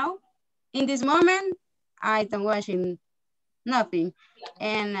watching now? In this moment, I don't watching nothing.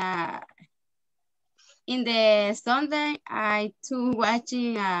 And in the Sunday, I too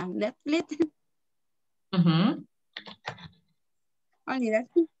watching Netflix. Only that.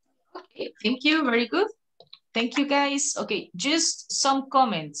 Okay, thank you, very good. Thank you, guys. Okay, just some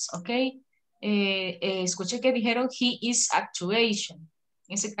comments, okay. Escuché que dijeron he is actuation.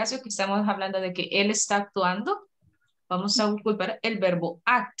 En ese caso que estamos hablando de que él está actuando, vamos a ocupar el verbo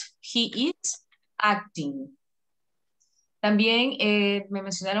act. He is acting. También me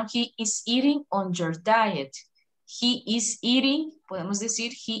mencionaron he is eating on your diet. He is eating, podemos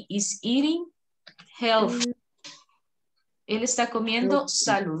decir he is eating healthy. Él está comiendo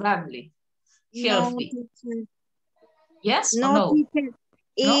saludable. Healthy. No, yes no, or no? Teacher.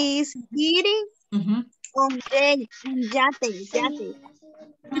 Is eating on yate.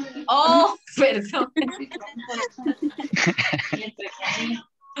 Oh, perdón.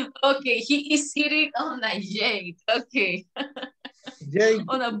 Okay, he is sitting on a jet. Okay.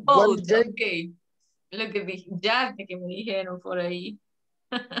 On a boat. Okay. Lo que dije, yate que me dijeron por ahí.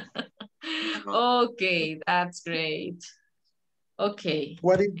 Okay, that's great. Okay.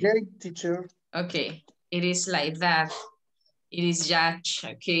 What is jet, teacher? Okay, it is like that. It is yacht,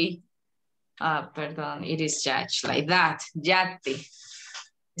 okay. Perdón, it is yacht, like that, yate.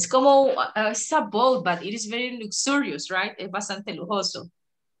 Es como, it's a boat, but it is very luxurious, right? Es bastante lujoso.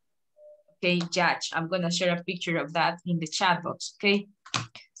 Okay, yacht. I'm going to share a picture of that in the chat box, okay?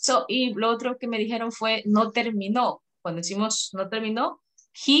 So, y lo otro que me dijeron fue, no terminó. Cuando decimos no terminó,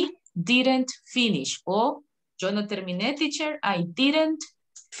 he didn't finish. O, yo no terminé, teacher, I didn't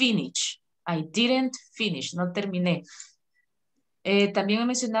finish. I didn't finish, no terminé. También me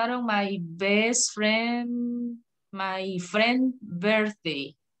mencionaron my friend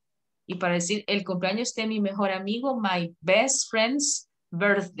birthday. Y para decir el cumpleaños de mi mejor amigo, my best friend's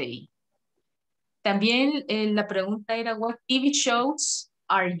birthday. También la pregunta era, what TV shows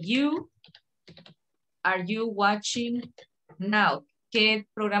are you watching now? ¿Qué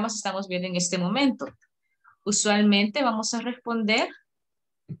programas estamos viendo en este momento? Usualmente vamos a responder,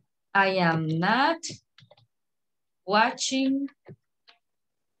 I am not watching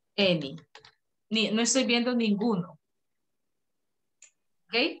any. No estoy viendo ninguno.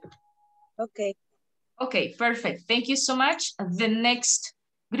 Okay? Okay. Okay, perfect. Thank you so much. The next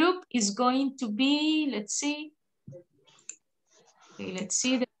group is going to be, let's see. Okay, let's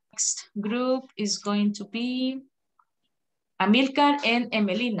see. The next group is going to be Amilcar and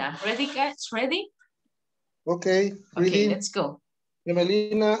Emelina. Ready, guys? Ready? Okay, okay, let's go.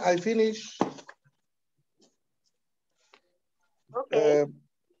 Emelina, I finish. Okay.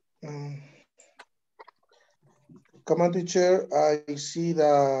 Come on, teacher. I see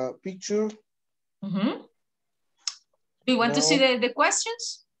the picture. Do you want to see the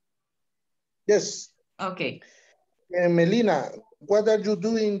questions? Yes. Okay. Melina, what are you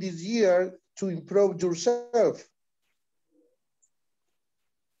doing this year to improve yourself?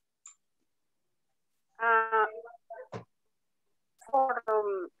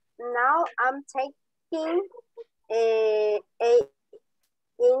 Now I'm taking a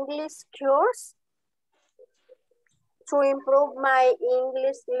English course to improve my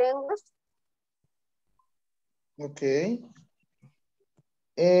English language. Okay.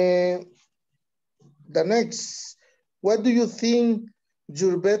 And the next, what do you think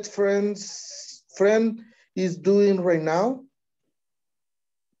your best friend is doing right now?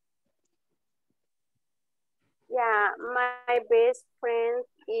 Yeah, my best friend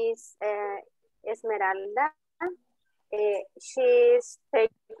is Esmeralda. She's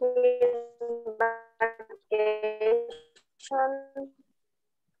taking vacation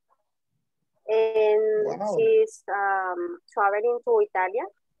and wow. She's traveling to Italy.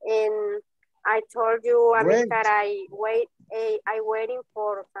 And I told you, Amilcar, I waiting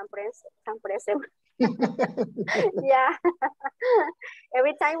for some present. Yeah.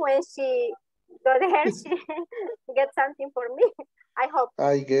 Every time when she go there, she gets something for me. I hope.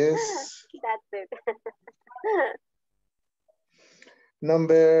 I guess. That's it.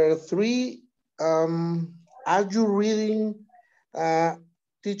 Number 3, are you reading,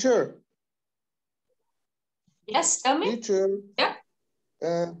 teacher? Yes, tell me. Teacher. Yeah.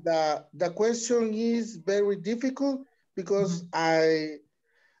 The question is very difficult because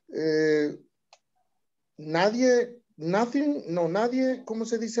nadie, ¿cómo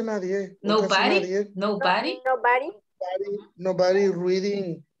se dice nadie? Nobody? Nobody? Nobody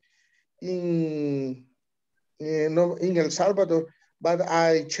reading in El Salvador, but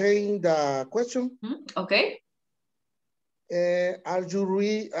I changed the question. Okay. Are you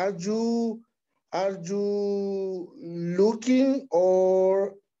looking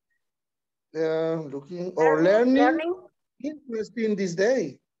or learning interesting this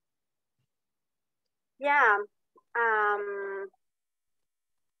day? Yeah.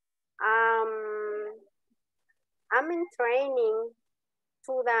 I'm in training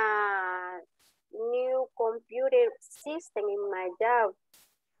to the new computer system in my job.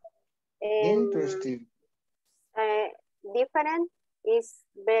 And interesting. Different is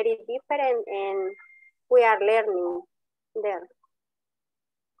very different, and we are learning there.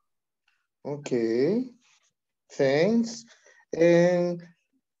 Okay, thanks. And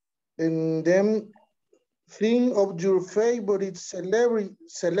then think of your favorite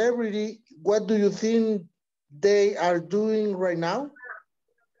celebrity. What do you think they are doing right now?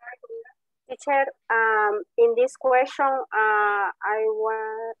 Teacher, in this question, I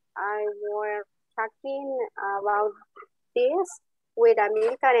were talking about this with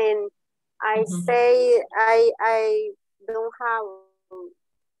Amilcar, and I say I don't have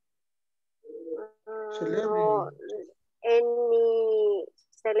any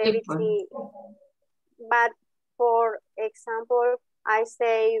celebrity, but for example, I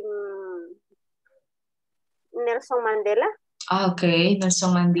say Nelson Mandela. Okay,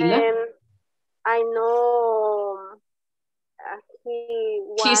 Nelson Mandela. I know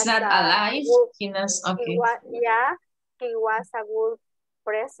he's not alive. He was a good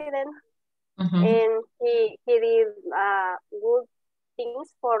president, and he did good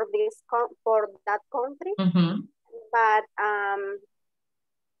things for that country. But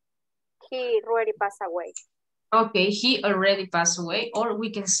he already passed away. Okay, he already passed away, or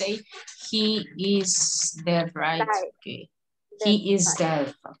we can say he is dead, right? Okay. He is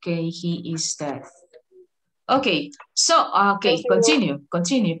dead. Okay, he is dead. Okay, so okay,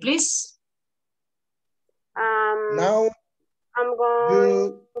 continue, please. Now I'm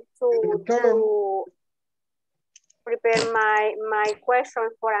going to prepare my question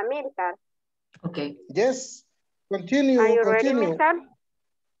for Amilcar. Okay. Yes, continue. Are you ready, Amilcar?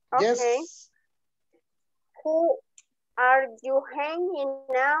 Okay. Yes. Who are you hanging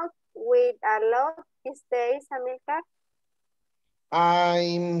out with a lot these days, Amilcar?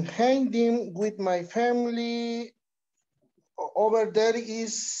 I'm hanging with my family. Over there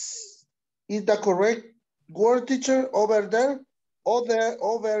is the correct word, teacher? Over there?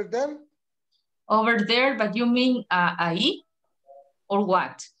 Over there? Over there, but you mean ahí? Or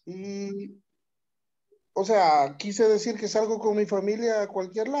what? O sea, quise decir que salgo con mi familia a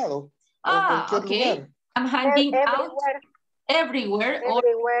cualquier lado. Cualquier lugar. I'm hanging out everywhere.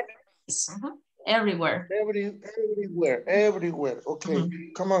 Everywhere. Everywhere. Okay,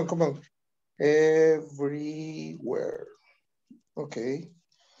 come on. Everywhere. Okay.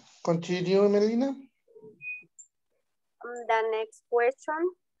 Continue, Melina. The next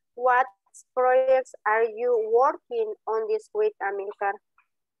question. What projects are you working on this week, Amilcar?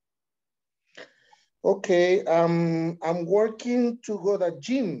 Okay, I'm working to go to the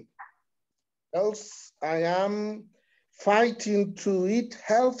gym. Else I am fighting to eat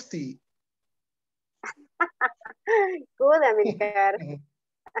healthy. Good, Amilcar.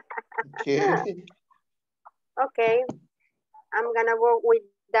 Okay. Okay, I'm gonna go with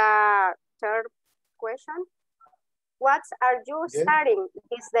the third question. What are you studying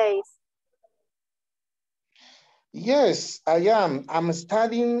these days? Yes, I am. I'm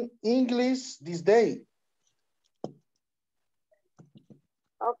studying English this day.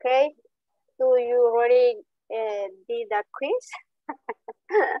 Okay, do you already did the quiz?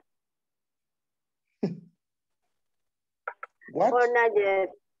 What? Or not yet?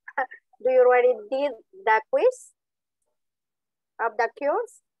 Do you already did the quiz of the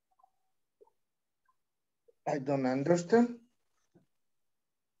course? I don't understand.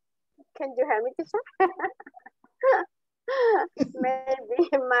 Can you hear me, teacher? Maybe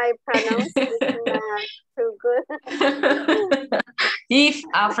my pronunciation is not too good. If,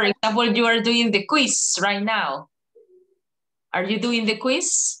 for example, you are doing the quiz right now, are you doing the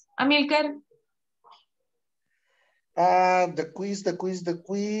quiz, Amilcar? The quiz.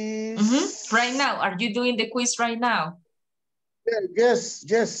 Right now, are you doing the quiz right now? Yes.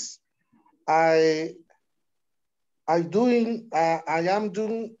 I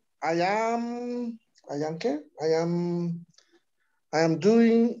am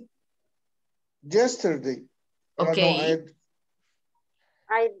doing yesterday. Okay.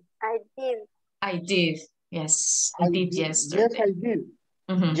 I did. I did. Yes, I did yesterday. Yes, I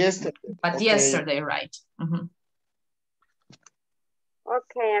did. Yesterday. But okay. yesterday, right?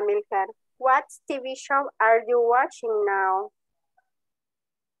 Okay, Amilcar. What TV show are you watching now?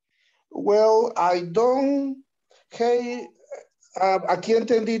 Well, I don't. Hey, aquí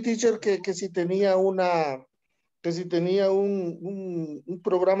entendí, teacher, que si tenía un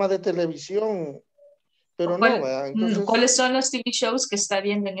programa de televisión, pero no, entonces. ¿Cuáles son los TV shows que está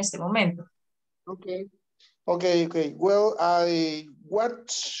viendo en este momento? Okay. Well, I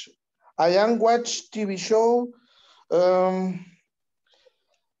am watch TV show,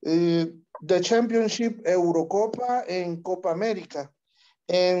 the championship Eurocopa and Copa America.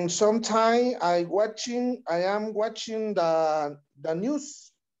 And sometimes I am watching the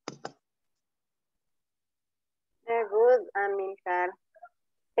news. Good, Amilcar.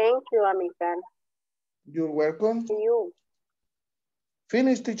 Thank you, Amilcar. You're welcome. See you.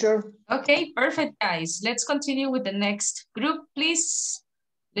 Finish, teacher. Okay, perfect, guys. Let's continue with the next group, please.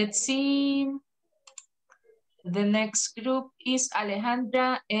 Let's see. The next group is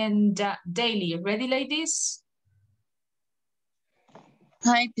Alejandra and Daily. Ready, ladies?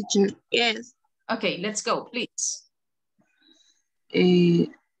 Hi, teacher. Yes. Okay, let's go, please.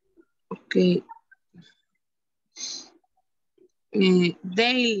 Okay.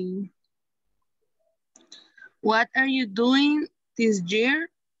 Daily. What are you doing this year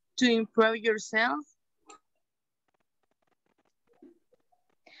to improve yourself?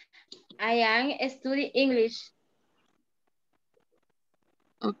 I am studying English.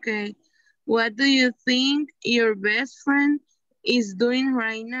 Okay. What do you think your best friend is doing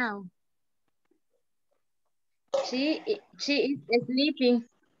right now? She is sleeping.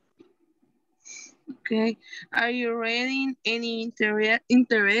 Okay. Are you reading any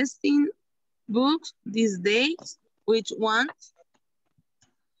interesting books these days? Which ones?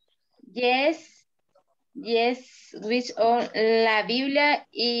 Yes, which on la Biblia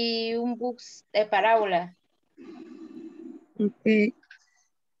y un books de parábola. Okay.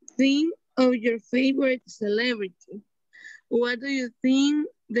 Think of your favorite celebrity. What do you think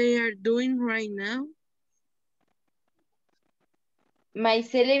they are doing right now? My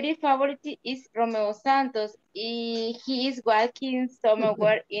celebrity favorite is Romeo Santos. He is walking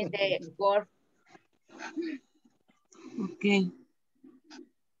somewhere in the golf. Okay.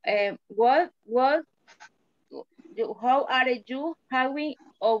 How are you having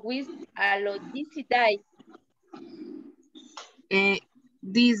always a lot this day?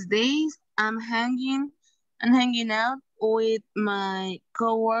 These days I'm hanging out with my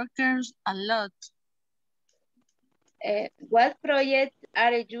coworkers a lot. What project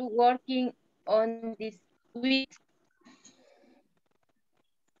are you working on this week?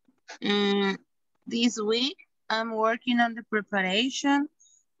 This week I'm working on the preparation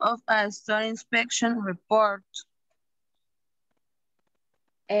of a store inspection report.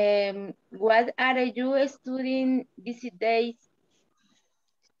 What are you studying these days?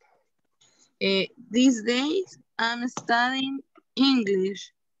 These days I'm studying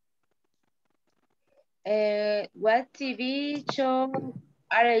English. What TV show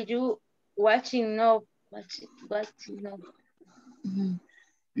are you watching now? Watching now?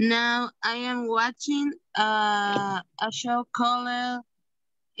 Now I am watching a show called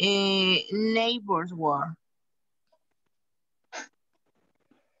Labor's War.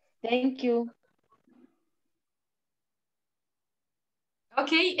 Thank you.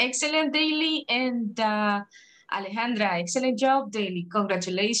 Okay, excellent, Daily. And Alejandra, excellent job, Daily.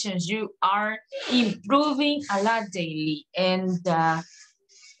 Congratulations. You are improving a lot, Daily. And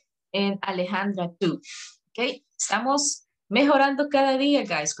Alejandra too. Okay, estamos mejorando cada día,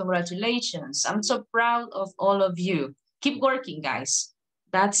 guys. Congratulations. I'm so proud of all of you. Keep working, guys.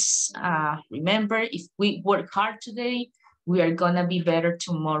 That's, remember, if we work hard today, we are gonna be better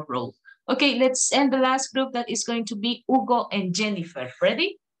tomorrow. Okay, let's end the last group that is going to be Hugo and Jennifer.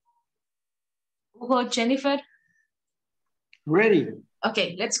 Ready? Hugo, Jennifer? Ready.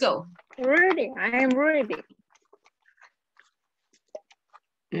 Okay, let's go. Ready, I am ready.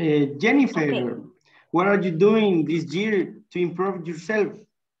 Jennifer, Okay. what are you doing this year to improve yourself?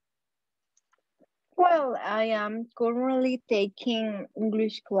 Well, I am currently taking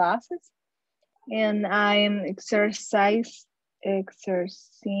English classes and I'm exercising,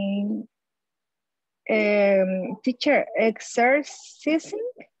 teacher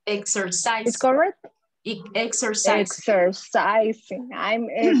exercising. Exercise. Is correct? Exercise. Exercising. I'm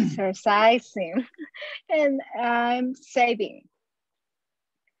exercising and I'm saving.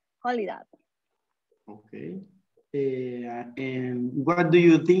 Only that. Okay. And what do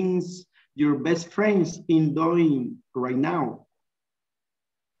you think your best friend's in doing right now?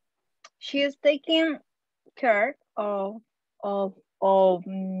 She is taking care of her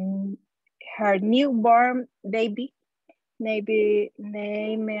newborn baby, named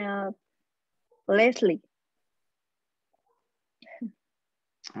Leslie.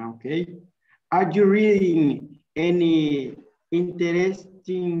 Okay. Are you reading any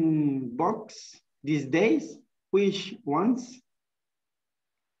interesting books these days? Which ones?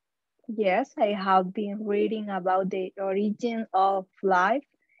 Yes, I have been reading about the origin of life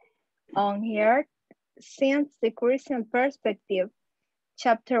on Earth since the Christian perspective.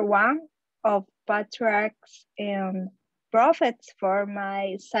 Chapter 1 of Patriarchs and Prophets for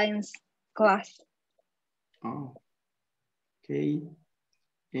my science class. Oh, okay.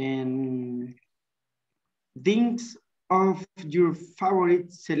 And things of your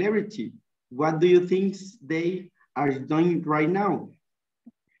favorite celebrity. What do you think they are doing right now?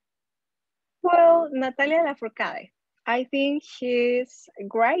 Well, Natalia Lafourcade. I think she's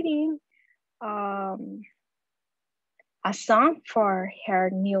writing a song for her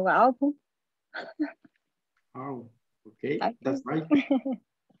new album. Oh, okay, that's right.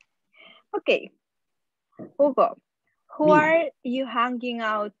 Okay, Hugo, who Me. are you hanging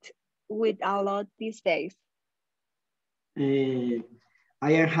out with a lot these days? I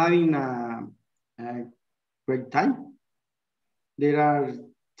am having a great time. There are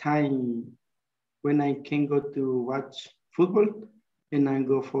times when I can go to watch football and I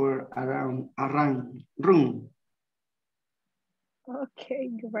go for a run.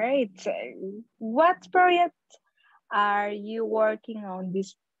 Okay, great. What project are you working on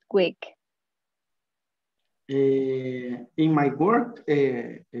this week? In my work,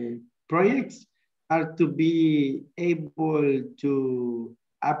 projects are to be able to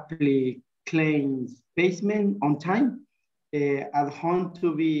apply claims payment on time. At home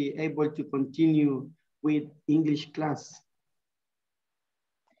to be able to continue with English class.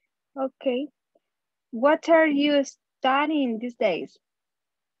 Okay. What are you studying these days?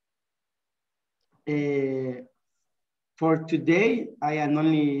 For today, I am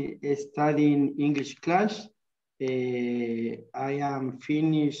only studying English class. I am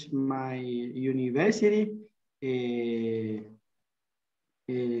finished my university. El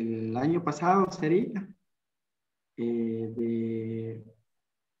año pasado sería.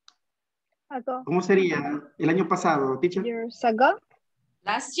 ¿Cómo sería el año pasado, teacher? Years ago?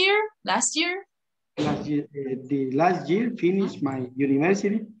 Last year? Last year? The last year finished my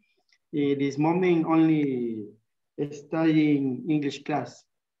university. This moment only studying English class.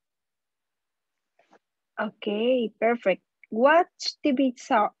 Okay, perfect. What TV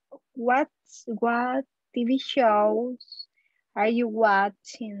shows are you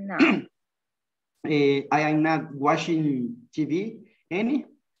watching now? I am not watching TV any.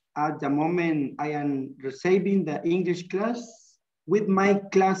 At the moment, I am receiving the English class with my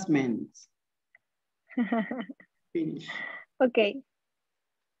classmates. Finish. Okay.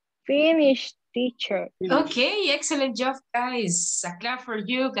 Finish, teacher. Finish. Okay, excellent job, guys. A clap for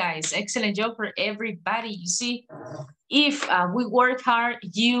you guys. Excellent job for everybody. You see, if we work hard,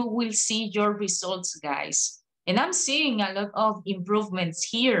 you will see your results, guys. And I'm seeing a lot of improvements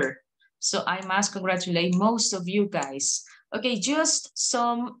here. So I must congratulate most of you guys. Okay, just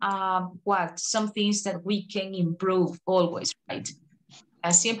some, some things that we can improve always, right?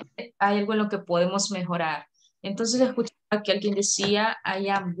 Siempre hay algo en lo que podemos mejorar. Entonces escuchaba que alguien decía, I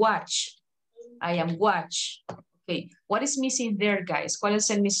am watch. I am watch. Okay, what is missing there, guys? ¿Cuál es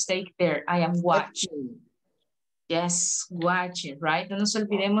el mistake there? I am watch. Yes, watching, right? No nos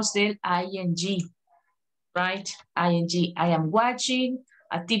olvidemos del ing, right? Ing, I am watching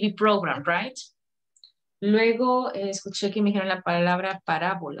a TV program, right? Luego escuché que me dijeron la palabra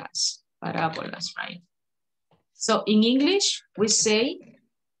parábolas. Parábolas, right? So in English, we say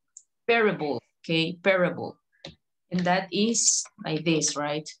parable, okay? Parable. And that is like this,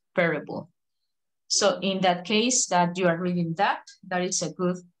 right? Parable. So in that case that you are reading that is a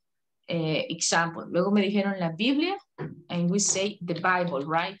good example. Luego me dijeron la Biblia, and we say the Bible,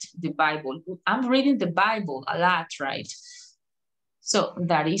 right? The Bible. I'm reading the Bible a lot, right? So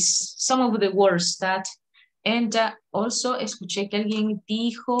that is some of the words that, and also escuché que alguien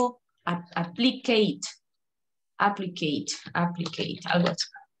dijo applicate, algo,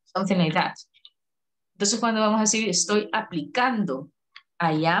 something like that. Entonces cuando vamos a decir estoy aplicando,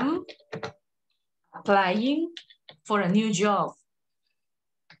 I am applying for a new job.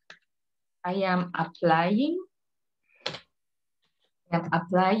 I am applying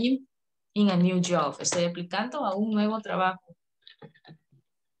in a new job. Estoy aplicando a un nuevo trabajo.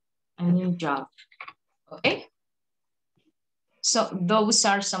 A new job. Okay. So those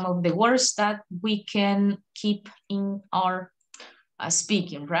are some of the words that we can keep in our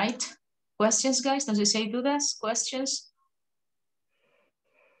speaking, right? Questions, guys? No sé si hay dudas. Questions?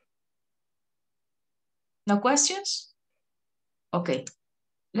 No questions? Okay.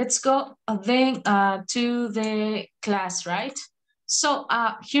 Let's go then to the class, right? So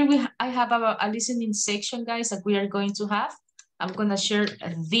here I have a listening section, guys, that we are going to have. I'm gonna share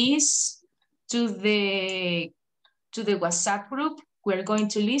this to the WhatsApp group. We're going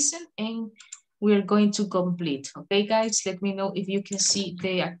to listen and we're going to complete. Okay, guys, let me know if you can see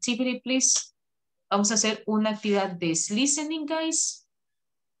the activity, please. Vamos a hacer una actividad de listening, guys.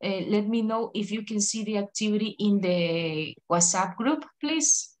 Let me know if you can see the activity in the WhatsApp group,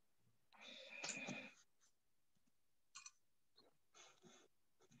 please.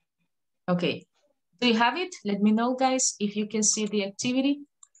 Okay, do you have it? Let me know, guys, if you can see the activity.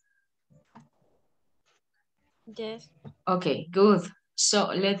 Yes. Okay, good. So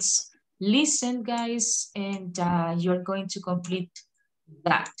let's listen, guys, and you're going to complete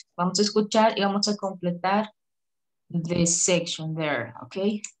that. Vamos a escuchar y vamos a completar the section there,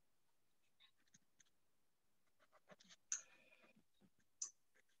 okay?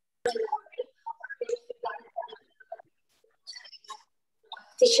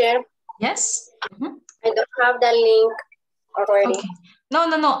 Teacher. Yes? Mm-hmm. I don't have the link already. Okay. No.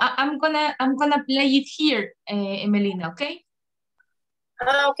 I'm gonna play it here, Emelina, okay?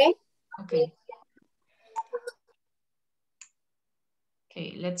 Okay. Okay.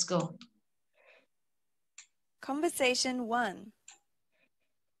 Okay, let's go. Conversation 1.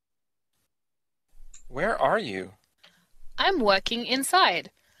 Where are you? I'm working inside.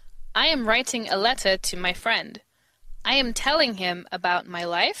 I am writing a letter to my friend. I am telling him about my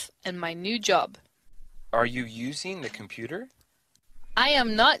life and my new job. Are you using the computer? I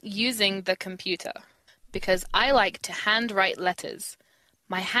am not using the computer because I like to handwrite letters.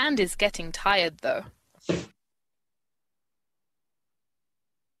 My hand is getting tired though.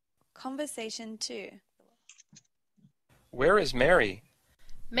 Conversation 2. Where is Mary?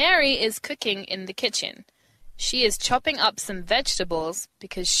 Mary is cooking in the kitchen. She is chopping up some vegetables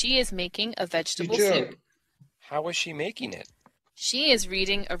because she is making a vegetable soup. How is she making it? She is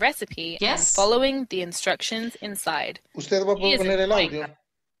reading a recipe and Yes. following the instructions inside. ¿Usted va a She is poner el enjoying audio? them.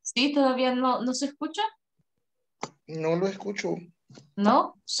 ¿Sí? ¿Todavía no se escucha? No lo escucho.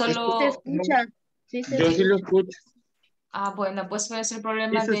 ¿No? Solo... Se escucha. Sí, se Yo sí escucha. lo escucho. Bueno, pues puede ser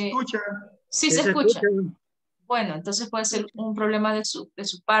problema ¿Sí se de... escucha? Sí, se escucha. Bueno, entonces puede ser un problema de su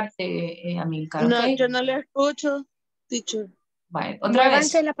parte, Amilcar, No, ¿ok? yo no le escucho, teacher. Vale, otra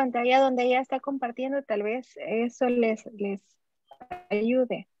Muévanse vez. la pantalla donde ella está compartiendo, tal vez eso les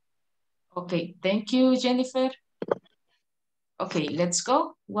ayude. Okay, thank you, Jennifer. Okay, let's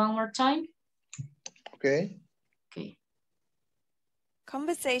go. One more time. Okay. Okay.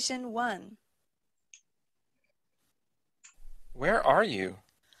 Conversation 1. Where are you?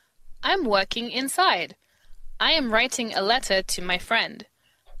 I'm working inside. I am writing a letter to my friend.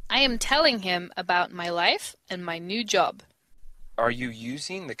 I am telling him about my life and my new job. Are you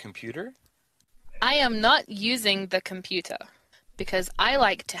using the computer? I am not using the computer because I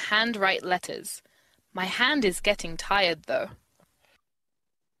like to handwrite letters. My hand is getting tired though.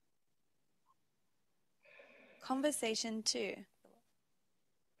 Conversation 2.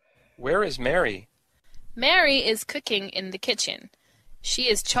 Where is Mary? Mary is cooking in the kitchen. She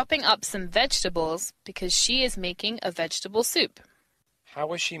is chopping up some vegetables because she is making a vegetable soup.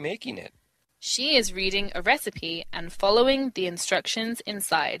 How is she making it? She is reading a recipe and following the instructions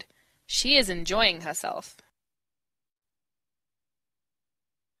inside. She is enjoying herself.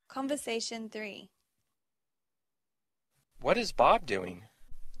 Conversation 3. What is Bob doing?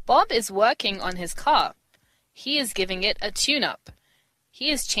 Bob is working on his car. He is giving it a tune-up.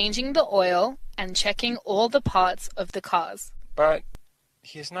 He is changing the oil and checking all the parts of the cars. But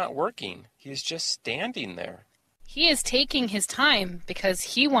he is not working. He is just standing there. He is taking his time because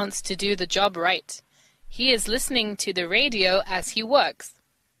he wants to do the job right. He is listening to the radio as he works.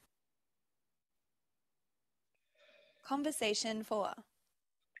 Conversation 4.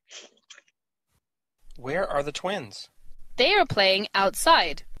 Where are the twins? They are playing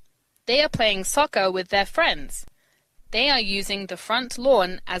outside. They are playing soccer with their friends. They are using the front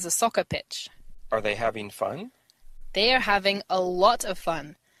lawn as a soccer pitch. Are they having fun? They are having a lot of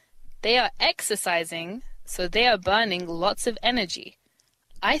fun. They are exercising, so they are burning lots of energy.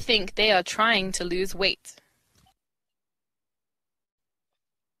 I think they are trying to lose weight.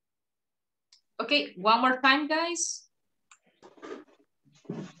 Okay, one more time, guys.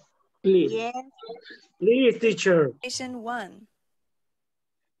 Please. Yes. Please, teacher. Conversation 1.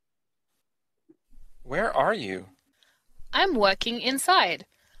 Where are you? I'm working inside.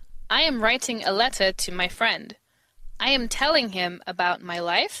 I am writing a letter to my friend. I am telling him about my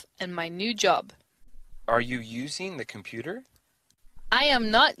life and my new job. Are you using the computer? I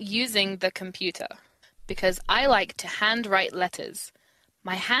am not using the computer because I like to handwrite letters.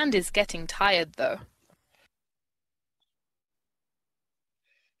 My hand is getting tired though.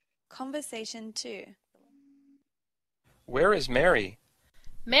 Conversation 2. Where is Mary?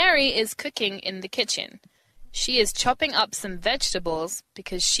 Mary is cooking in the kitchen. She is chopping up some vegetables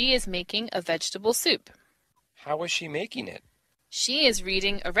because she is making a vegetable soup. How is she making it? She is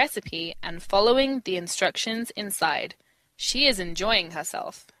reading a recipe and following the instructions inside. She is enjoying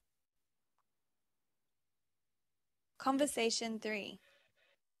herself. Conversation 3.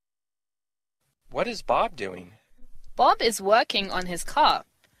 What is Bob doing? Bob is working on his car.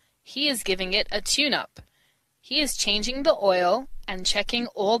 He is giving it a tune-up. He is changing the oil and checking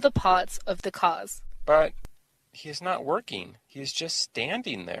all the parts of the cars. But he is not working. He is just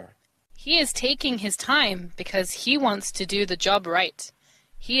standing there. He is taking his time because he wants to do the job right.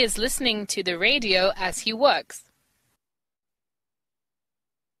 He is listening to the radio as he works.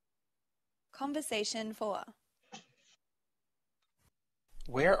 Conversation 4.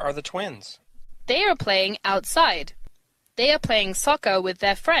 Where are the twins? They are playing outside. They are playing soccer with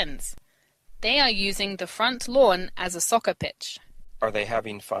their friends. They are using the front lawn as a soccer pitch. Are they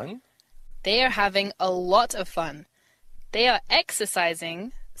having fun? They are having a lot of fun. They are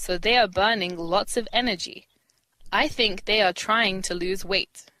exercising, so they are burning lots of energy. I think they are trying to lose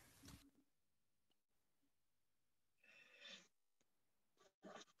weight.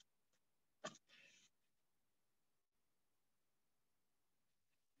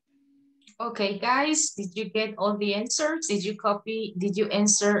 Okay, guys, did you get all the answers? Did you copy? Did you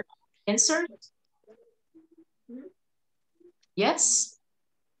answer? Yes?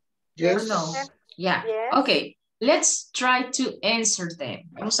 Yes. Or no? Yeah. Yes. Okay, let's try to answer them.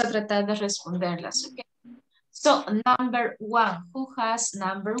 Vamos a tratar de responderlas. Okay. So, number 1. Who has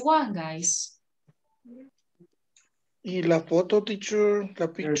number 1, guys? Y la foto, teacher, la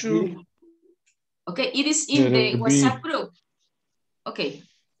picture. Okay, it is in the Letter B. WhatsApp group. Okay,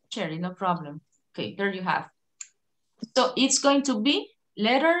 Sherry, no problem. Okay, there you have. So it's going to be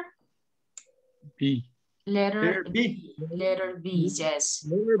letter B. Letter B. Letter B, yes.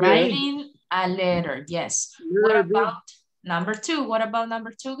 Letter B. Writing a letter, yes. What Letter B. about number 2? What about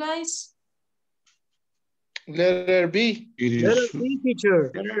number 2, guys? Letter B. It Letter is B,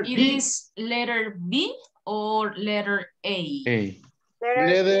 teacher. It is letter B or letter A? A.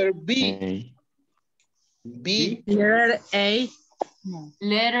 Letter B. A. B. Letter A.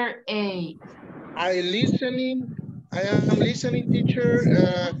 Letter A. I am listening,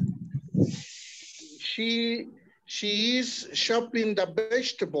 teacher. She is chopping the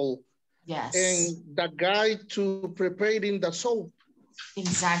vegetable. Yes. And the guy to preparing the soup.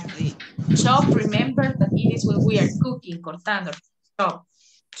 Exactly. Chop, remember that it is when we are cooking, cortando. Chop,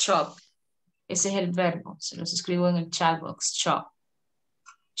 chop. Ese es el verbo. Se los escribo en el chat box. Chop.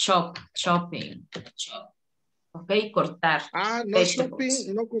 Chop, chopping. Chop. Ok, cortar. Ah, no vegetables.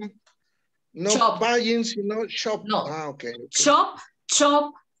 shopping, no Chop. buying, sino shop. No. Ah, okay. Chop,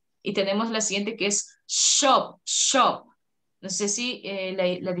 chop. Y tenemos la siguiente que es shop, shop. No sé si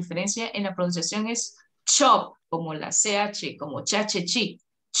la diferencia en la pronunciación es chop, como la CH, como chachechi,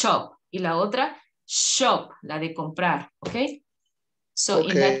 chop. Y la otra, shop, la de comprar, okay? So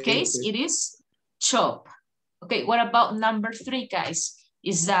in that case, it is chop. Okay, what about number 3, guys?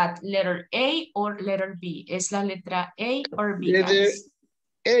 Is that letter A or letter B? ¿Es la letra A or B, guys?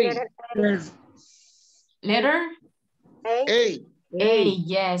 A. Letter? A. A,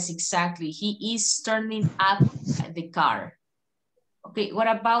 yes, exactly. He is turning up the car. Okay, what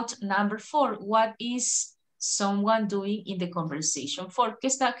about number 4? What is someone doing in the conversation 4? ¿Qué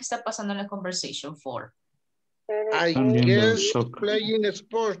está pasando en la conversation 4? I guess playing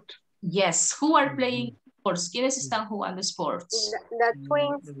sport. Yes, who are playing sports? ¿Quiénes están jugando sports? The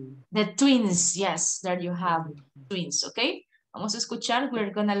twins. The twins, yes, there you have twins, okay? Vamos a escuchar,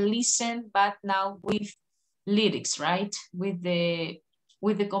 we're gonna listen, but now with lyrics, right? With the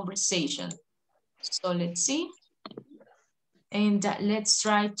conversation. So let's see. And let's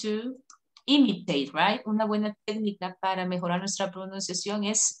try to imitate, right? Una buena técnica para mejorar nuestra pronunciación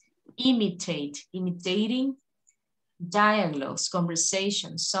es imitate, imitating dialogues,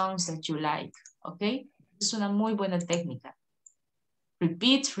 conversations, songs that you like, okay? Es una muy buena técnica.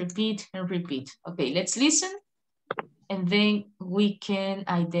 Repeat, repeat, and repeat. Okay, let's listen, and then we can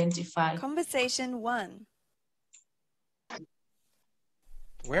identify. Conversation 1.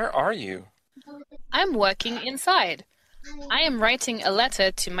 Where are you? I'm working inside. I am writing a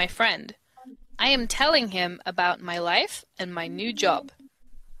letter to my friend. I am telling him about my life and my new job.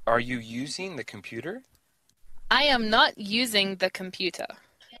 Are you using the computer? I am not using the computer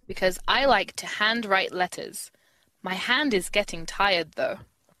because I like to handwrite letters. My hand is getting tired though.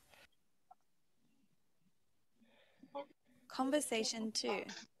 Conversation 2.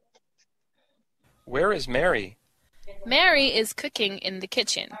 Where is Mary? Mary is cooking in the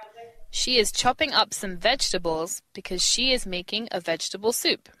kitchen. She is chopping up some vegetables because she is making a vegetable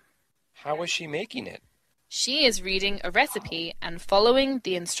soup. How is she making it? She is reading a recipe and following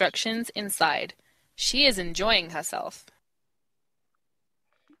the instructions inside. She is enjoying herself.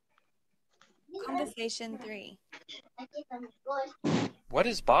 Conversation 3. What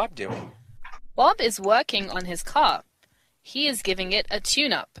is Bob doing? Bob is working on his car. He is giving it a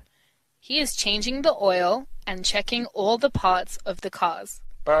tune-up. He is changing the oil and checking all the parts of the cars.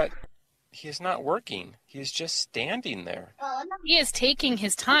 But he is not working. He is just standing there. He is taking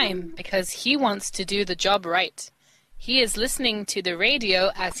his time because he wants to do the job right. He is listening to the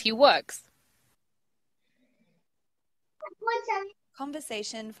radio as he works.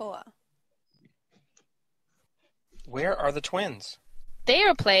 Conversation 4. Where are the twins? They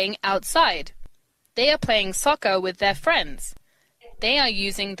are playing outside. They are playing soccer with their friends. They are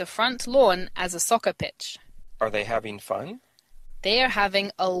using the front lawn as a soccer pitch. Are they having fun? They are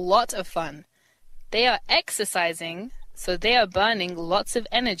having a lot of fun. They are exercising, so they are burning lots of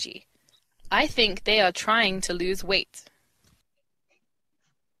energy. I think they are trying to lose weight.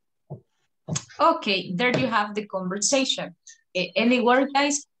 Okay, there you have the conversation. Any word,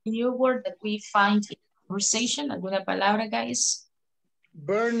 guys? New word that we find in conversation? ¿Alguna palabra, guys?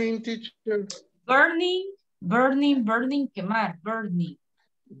 Burning, teacher. Burning, burning, burning, quemar, burning.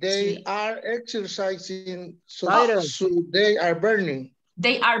 They are exercising, so they are burning.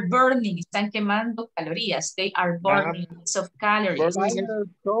 They are burning, están quemando calorías. They are burning lots of calories.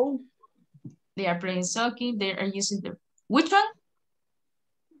 They are playing soccer, they are using the... Which one?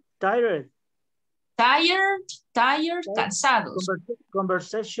 Tired. Tired, cansados.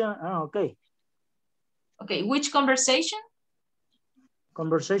 Conversation, okay. Okay, which conversation?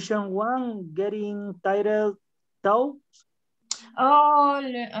 Conversation 1, getting tired, though. Oh,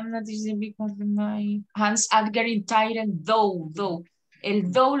 I'm not using because my hands are getting tired, though.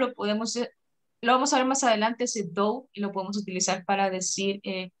 El though lo vamos a ver más adelante, ese though, y lo podemos utilizar para decir,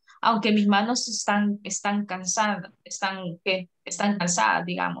 aunque mis manos están cansadas, están cansadas,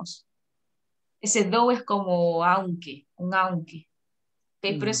 digamos. Ese though es como aunque, un aunque.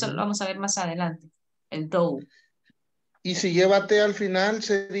 Okay, por eso lo vamos a ver más adelante, el though. Y si lleva T al final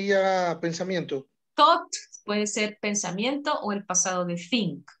sería pensamiento. Thought puede ser pensamiento o el pasado de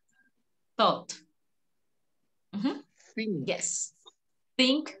think. Thought. Think. Yes.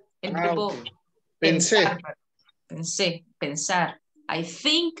 Think, el verbo Okay. Pensé. Pensar. I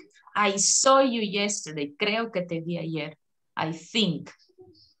think I saw you yesterday. Creo que te vi ayer. I think.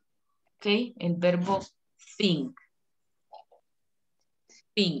 Ok, el verbo think.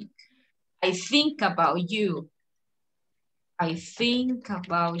 Think. I think about you. I think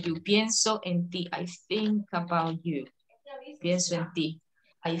about you. Pienso en ti. I think about you. Pienso en ti.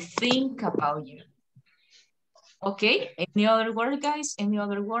 I think about you. Okay, any other word, guys? Any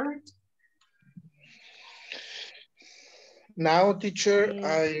other word? Now, teacher,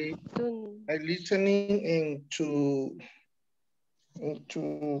 I listening into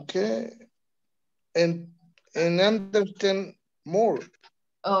okay, and understand more.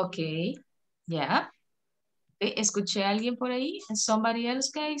 Okay, yeah. ¿Escuché a alguien por ahí? Somebody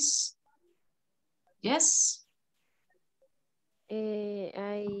else, guys? Yes.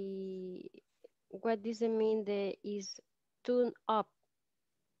 What does it mean that is tune up?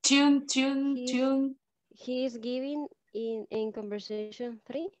 Tune. He is giving in conversation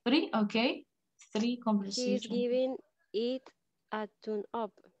 3. 3, okay. 3 conversation. He is giving it a tune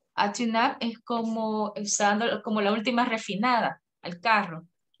up. A tune up es como, está dando como la última refinada al carro.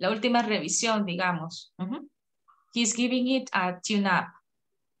 La última revisión, digamos. He's giving it a tune up.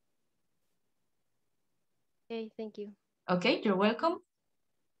 Okay, thank you. Okay, you're welcome.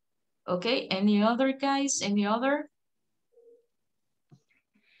 Okay, any other guys? Any other?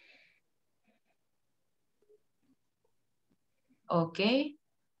 Okay.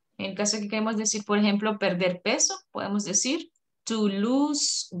 En el caso que queremos decir, por ejemplo, perder peso, podemos decir to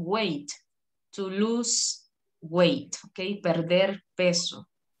lose weight. To lose weight. Okay, perder peso.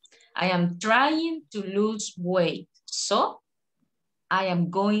 I am trying to lose weight. So, I am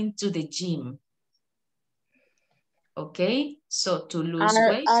going to the gym. Okay, so to lose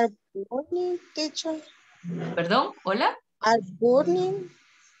weight. Are burning, teacher? Perdón, hola. Are burning?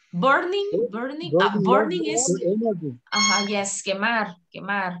 Burning is, yes, quemar.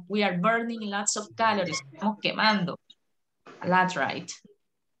 We are burning lots of calories. Estamos quemando. That's right.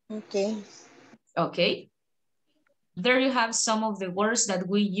 Okay. There you have some of the words that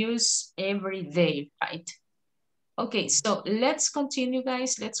we use every day, right? Okay, so let's continue,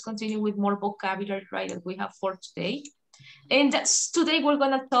 guys. Let's continue with more vocabulary, right, that we have for today. And today we're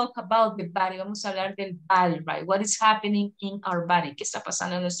going to talk about the body. Vamos a hablar del body, right? What is happening in our body? ¿Qué está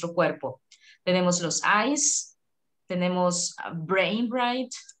pasando en nuestro cuerpo? Tenemos los eyes. Tenemos brain,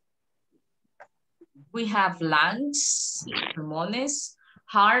 right? We have lungs, pulmones,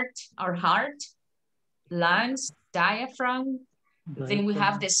 heart, our heart, lungs, diaphragm. Then we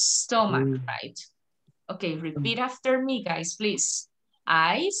have the stomach, right? Okay, repeat after me, guys, please.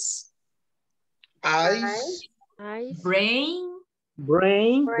 Eyes. Brain.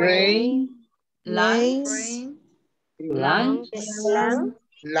 Lungs.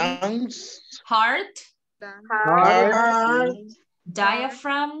 Heart.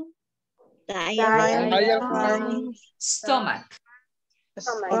 Diaphragm. Stomach.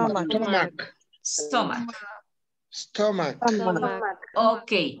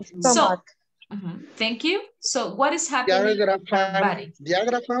 Okay, so thank you. So what is happening in our body?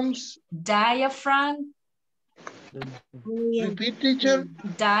 Diaphragms. Diaphragm. Repeat, teacher.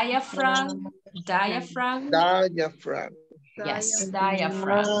 Diaphragm. Yes,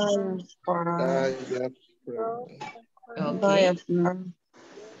 diaphragm. Okay.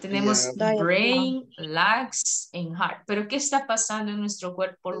 Tenemos brain, lungs, and heart. Pero ¿qué está pasando en nuestro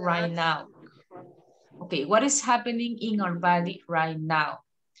cuerpo right now? Okay, what is happening in our body right now?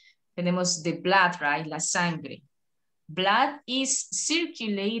 Tenemos the blood, right? La sangre. Blood is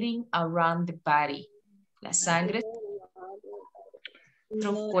circulating around the body. La sangre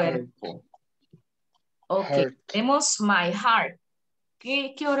nuestro cuerpo. Okay, tenemos my heart.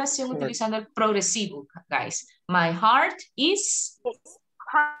 ¿Qué oración utilizando el progresivo, guys? My heart is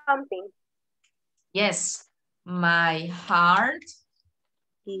pumping. Yes, my heart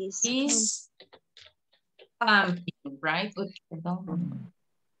is pumping, right?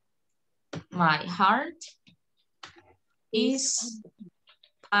 My heart is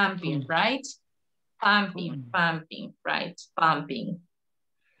pumping, right? Pumping, right? Pumping.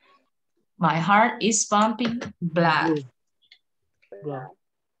 My heart is pumping blood.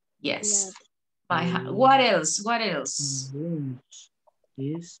 Yes. My heart. What else?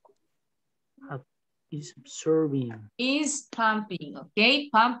 Is absorbing. Is pumping, okay?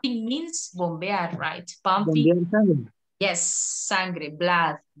 Pumping means bombear, right? Pumping. Yes, sangre,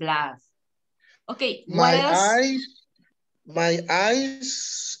 blood. Okay, what else? My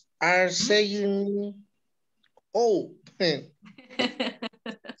eyes are saying, oh.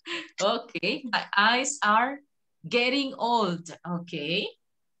 Okay, my eyes are getting old, okay?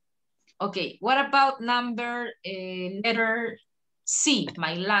 Okay, what about letter C,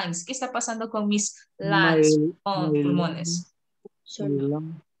 my lungs? ¿Qué está pasando con mis lungs, pulmones?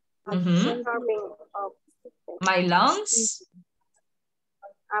 My lungs?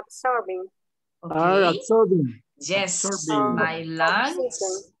 Absorbing. Okay. Absorbing. Yes, absorbing. My lungs.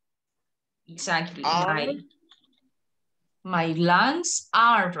 Exactly. My lungs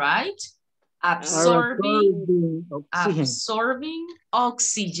are, right? Absorbing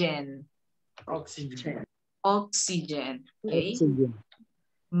oxygen. Oxygen. Okay. Oxygen.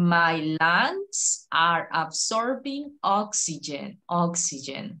 My lungs are absorbing oxygen.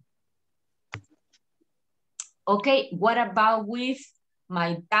 Oxygen. Okay, what about with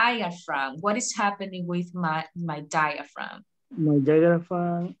my diaphragm? What is happening with my diaphragm? My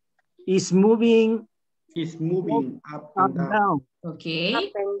diaphragm is moving. Is moving up and and down. down. Okay.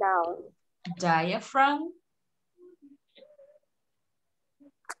 Up and down. Diaphragm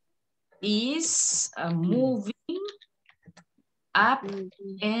is moving up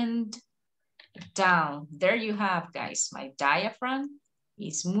and down. There you have, guys. My diaphragm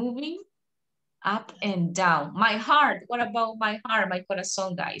is moving up and down. My heart. What about my heart? My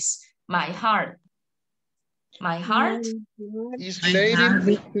corazón, guys. My heart. My heart is beating.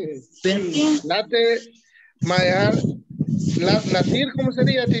 Late. My heart. Latir, ¿cómo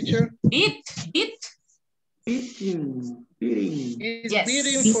sería, teacher? Beat. Beating. It's Yes.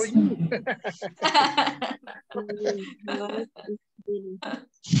 beating for you.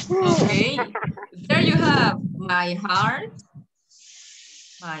 Okay. There you have my heart.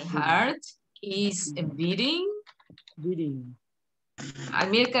 My heart is beating.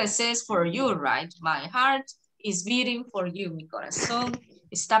 Amilcar says for you, right? My heart is beating for you. Mi corazón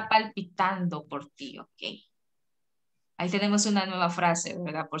está palpitando por ti, ok. Ahí tenemos una nueva frase,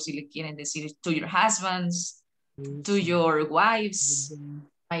 ¿verdad? Por si le quieren decir to your husbands, to your wives.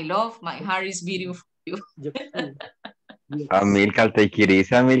 My love, my heart is beating for you. Amilcar, take it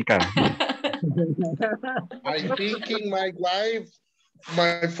easy, Amilcar. I'm thinking my wife,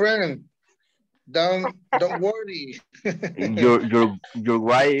 my friend. Don't worry. your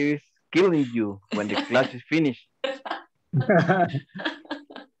wife is killing you when the class is finished.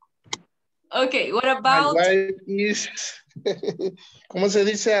 Okay, what about? My wife is, ¿cómo se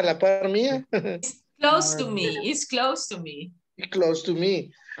dice a la par mía? It's close to me. It's close to me. Close to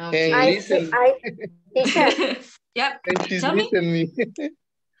me. Okay. And listen. Teacher. Yep. And she's Tell listening.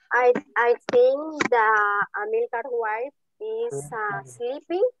 I think the Amilcar wife is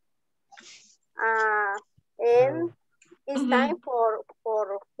sleeping. And it's time for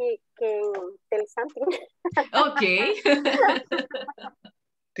he can tell something. Okay.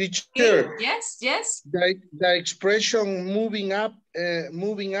 Teacher. Yes. The expression moving up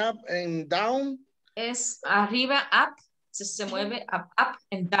and down. Es arriba, up. Se mueve up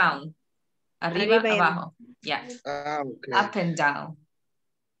and down. Arriba, abajo. Yeah. Okay. Up and down.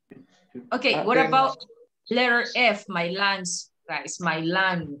 Okay, Up what and about letter F? My lungs, guys. My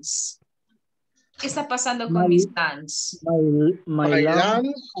lungs. ¿Qué está pasando con mis lungs? My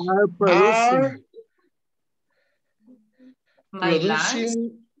lungs are producing. My lungs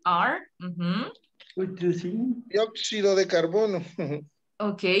are producing dióxido de carbono.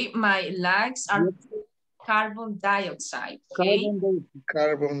 Okay, my lungs are carbon dioxide. Okay.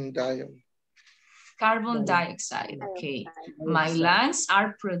 Carbon dioxide. Okay. My lungs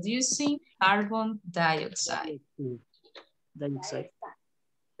are producing carbon dioxide.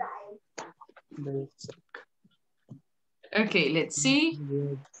 Okay, let's see.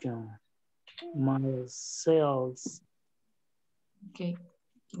 My cells. Okay.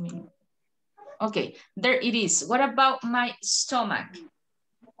 Okay, there it is. What about my stomach?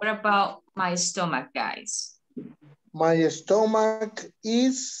 What about my stomach, guys? My stomach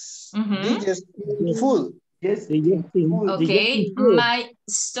is digesting food. Yes. Okay, my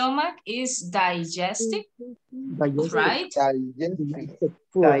stomach is digesting, right?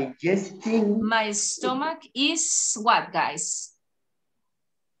 Digesting. My stomach is what, guys?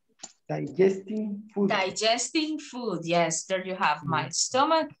 Digesting food. Digesting food. Yes, there you have. My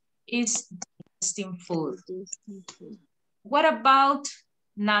stomach is digesting food. What about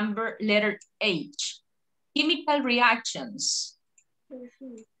letter H? Chemical reactions.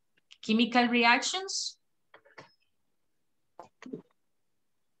 Chemical reactions?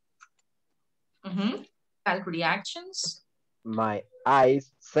 Chemical reactions. My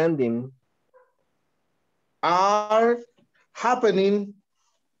eyes sending are happening.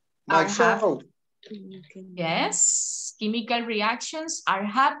 Myself. Yes, chemical reactions are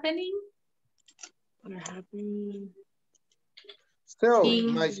happening.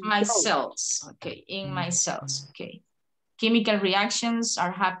 In my cells. Okay, in my cells. Okay. Chemical reactions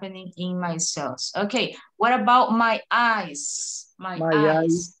are happening in my cells. Okay, what about my eyes? My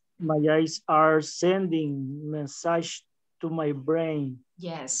eyes. My eyes are sending message to my brain.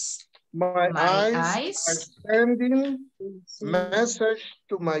 Yes. My eyes are sending message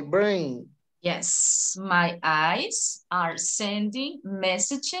to my brain. Yes, my eyes are sending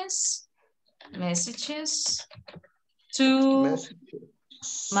messages to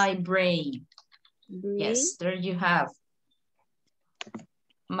my brain. Yes, there you have.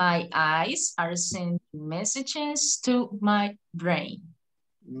 My eyes are sending messages to my brain.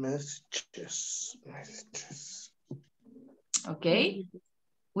 Messages. Okay.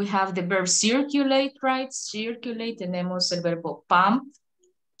 We have the verb circulate, right? Circulate. Tenemos el verbo pump.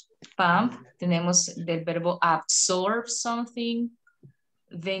 Pump. Tenemos el verbo absorb something.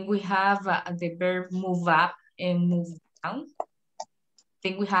 Then we have the verb move up and move down.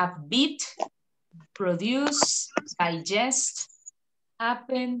 Then we have beat, produce, digest,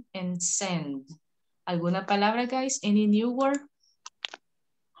 happen, and send. ¿Alguna palabra, guys? Any new word?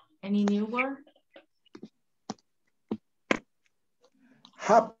 Any new word?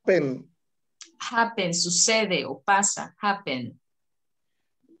 Happen. Happen, sucede o pasa, happen.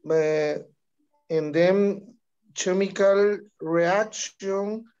 And then chemical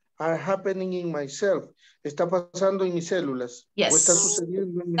reaction are happening in myself. Está pasando en mis células. Yes. O está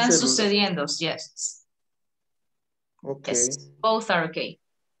sucediendo en mis Están células. sucediendo, yes. Okay. Yes, both are okay.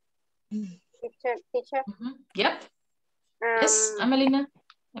 Teacher. Yep. Yes, Amelina.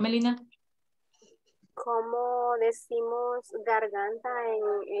 ¿Cómo decimos garganta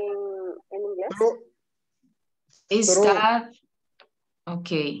en inglés? Is that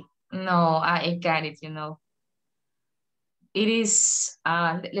okay? No, I got it, you know. It is,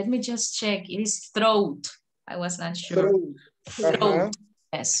 let me just check. It is throat. I was not sure. Throat.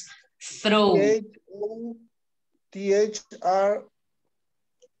 Yes. Throat. T-H-R.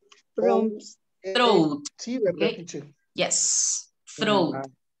 Throat. Okay. Yes. Throat.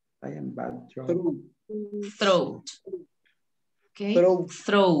 I am bad. Throat. Okay.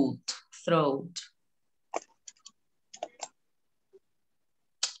 Throat.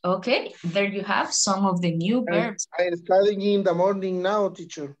 Okay, there you have some of the new verbs. I'm studying in the morning now,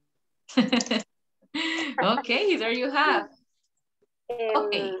 teacher. Okay, there you have.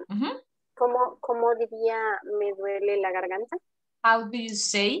 Okay. ¿Cómo diría me duele la garganta? How do you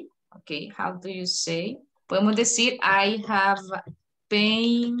say? Okay, how do you say? Podemos decir I have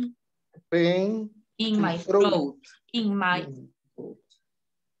pain in my throat. In my throat.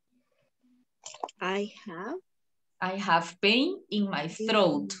 I have pain in my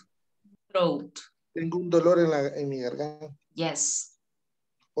throat. Tengo un dolor en mi garganta. Yes.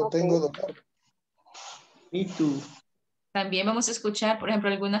 O tengo dolor. Me too. También vamos a escuchar, por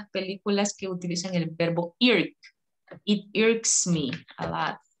ejemplo, algunas películas que utilizan el verbo irk. It irks me a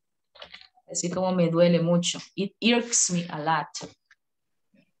lot. Así como me duele mucho. It irks me a lot.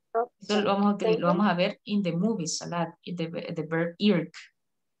 Eso lo vamos a ver in the movies a lot. The verb irk.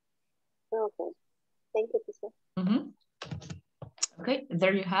 Okay. Thank you, teacher. Okay,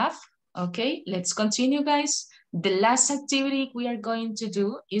 there you have. Okay, let's continue, guys. The last activity we are going to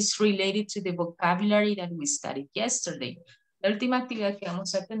do is related to the vocabulary that we studied yesterday. La última actividad que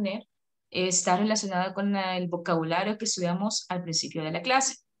vamos a tener está relacionada con el vocabulario que estudiamos al principio de la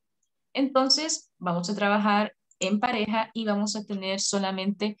clase. Entonces, vamos a trabajar en pareja y vamos a tener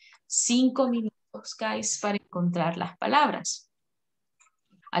solamente 5 minutos, guys, para encontrar las palabras.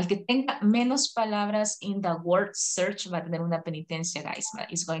 Al que tenga menos palabras in the word search va a tener una penitencia, guys.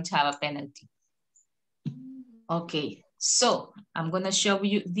 It's going to have a penalty. Okay, so I'm going to show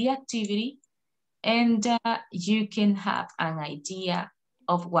you the activity and you can have an idea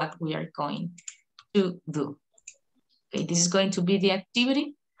of what we are going to do. Okay, this is going to be the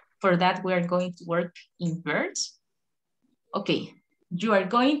activity. For that, we are going to work in verbs. Okay, you are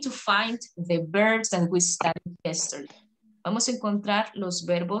going to find the verbs that we studied yesterday. Vamos a encontrar los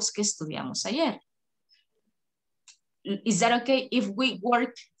verbos que estudiamos ayer. Is that okay if we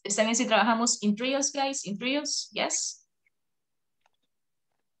work? ¿Está bien si trabajamos in trios, guys? In trios, yes?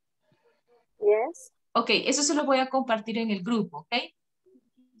 Yes. Okay, eso se lo voy a compartir en el grupo, okay?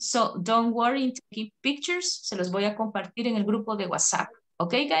 So don't worry in taking pictures. Se los voy a compartir en el grupo de WhatsApp.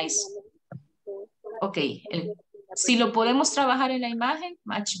 Okay, guys? Okay. Si lo podemos trabajar en la imagen,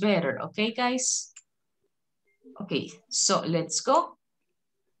 much better. Okay, guys? Okay, so let's go.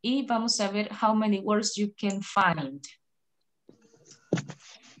 Y vamos a ver how many words you can find.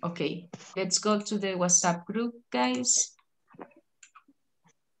 Okay, let's go to the WhatsApp group, guys.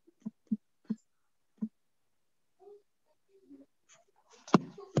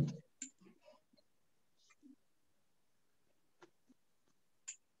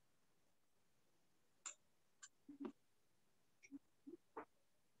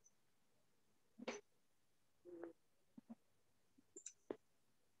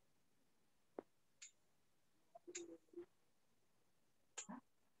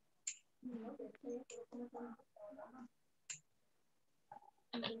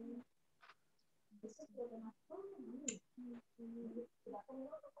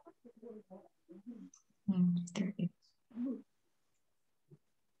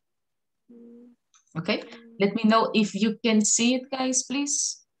 Okay, let me know if you can see it, guys,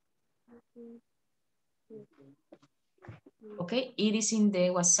 please. Okay, it is in the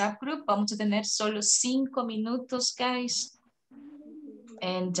WhatsApp group. Vamos a tener solo 5 minutos, guys.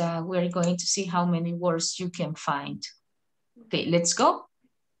 And we're going to see how many words you can find. Okay, let's go.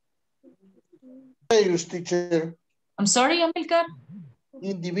 Teacher. I'm sorry, Amilcar?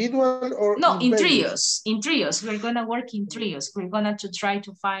 Individual or no, in pairs? trios. In trios. We're gonna work in trios. We're gonna to try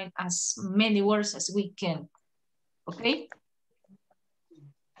to find as many words as we can. Okay?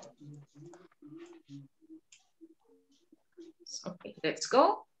 Okay, let's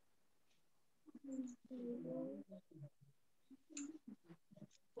go.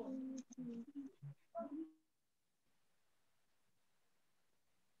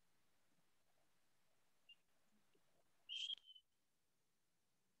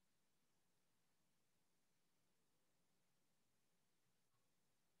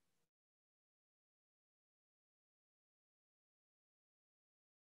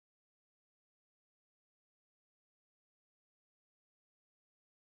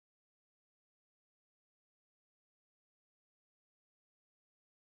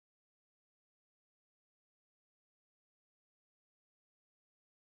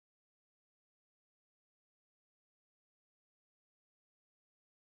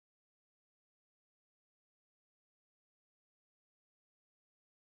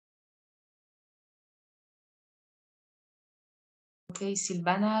 Okay,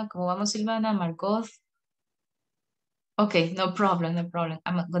 Silvana, ¿cómo vamos, Silvana? Margot. Okay, no problem, no problem.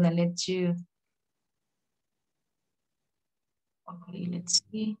 I'm gonna let you. Okay, let's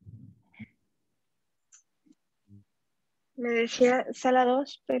see. Me decía sala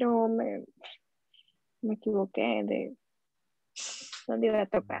 2, pero me equivoqué de dónde iba a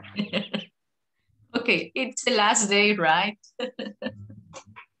tocar. Okay, it's the last day, right?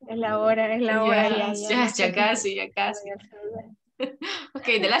 Es la hora, ya. Yes, ya casi, ya casi.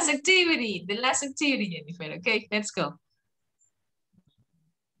 Okay, the last activity, Jennifer. Okay, let's go.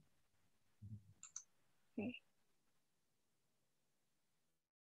 Okay.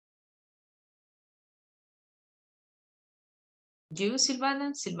 You,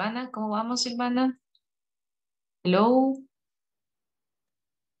 Silvana? Silvana, ¿cómo vamos, Silvana? Hello?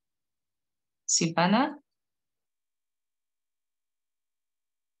 Silvana?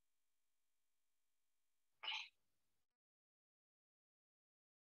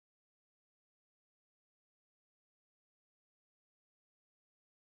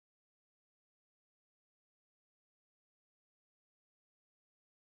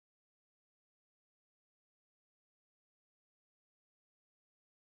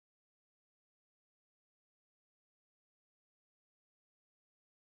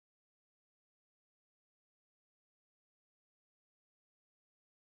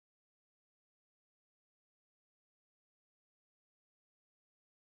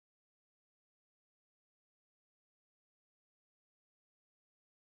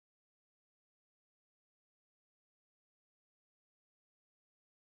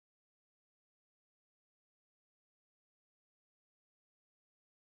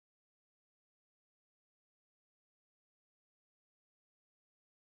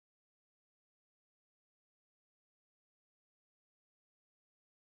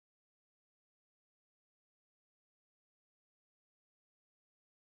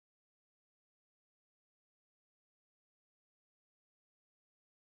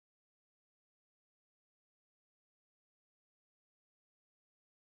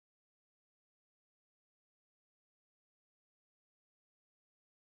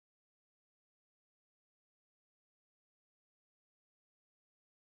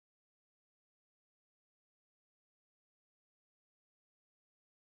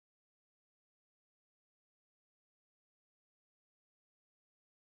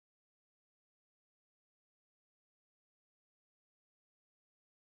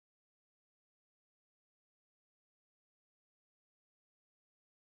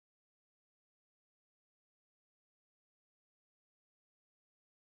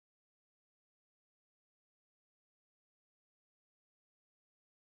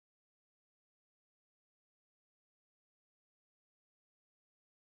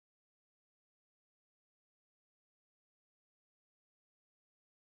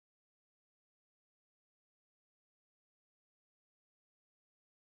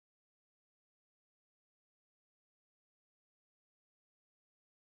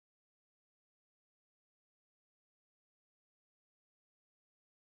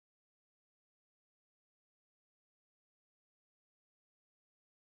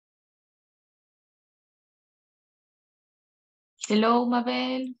 Hello,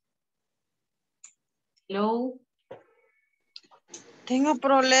 Mabel. Hello. Tengo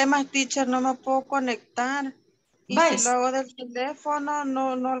problemas, teacher, no me puedo conectar. Y Vaya, si lo hago del teléfono,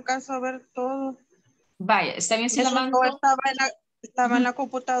 no alcanzo a ver todo. vaya, está bien si Me la sacó, mando. estaba en la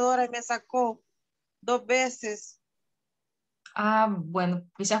computadora y me sacó 2 veces. Ah, bueno,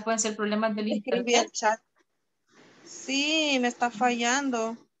 quizás pueden ser problemas del Escribí internet. el chat. Sí, me está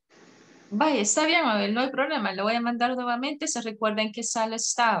fallando. Vaya, está bien, Mabel, no hay problema. Le voy a mandar nuevamente. ¿Se recuerda en qué sala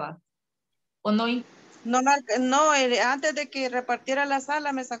estaba? ¿O no? Antes de que repartiera la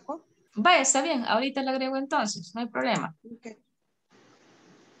sala me sacó. Vaya, está bien. Ahorita le agrego entonces. No hay problema. Okay.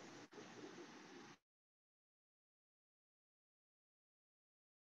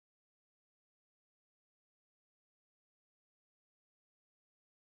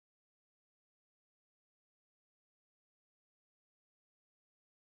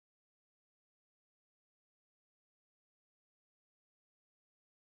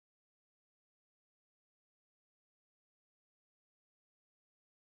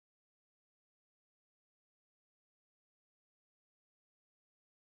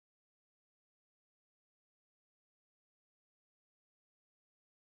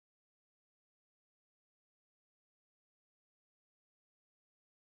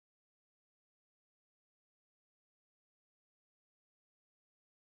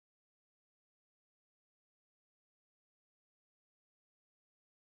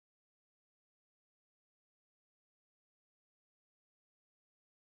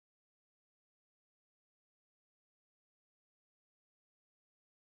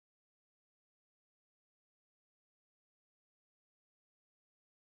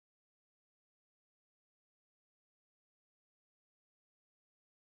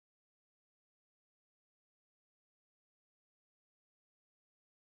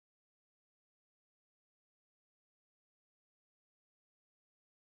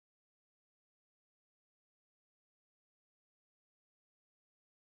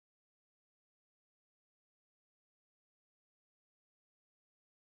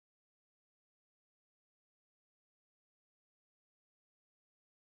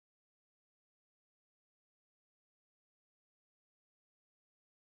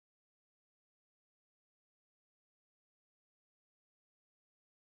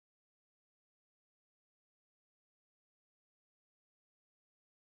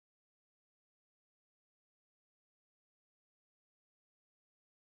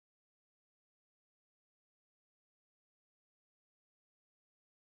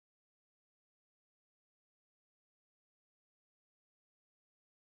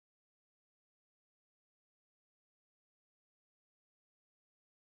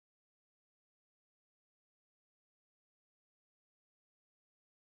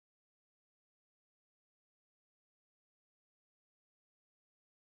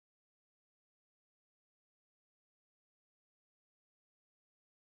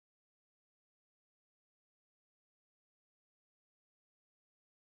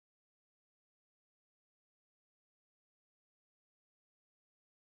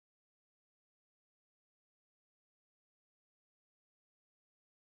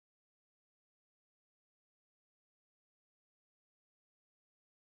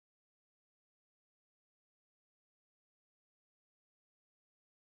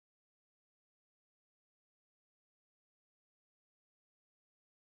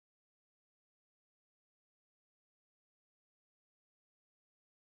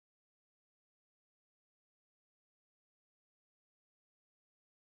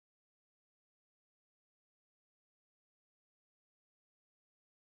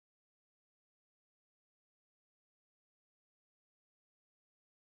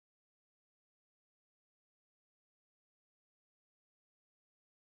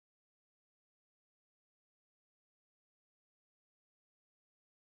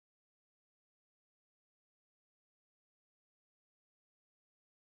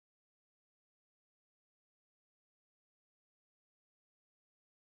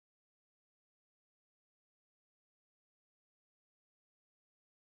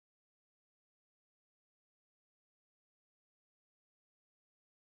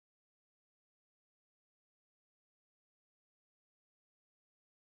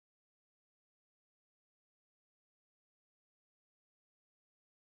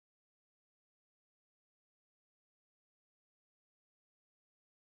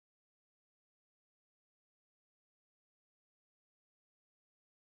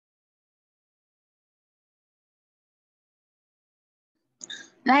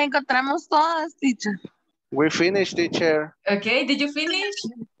 Las encontramos todas, teacher. We finished, teacher. Okay, did you finish?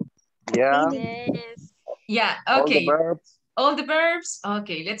 Yeah. Yes. Yeah, All the okay. verbs. All the verbs?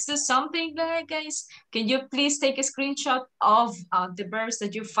 Okay, let's do something there, guys. Can you please take a screenshot of the verbs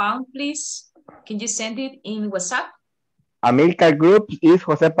that you found, please? Can you send it in WhatsApp? Amilcar group is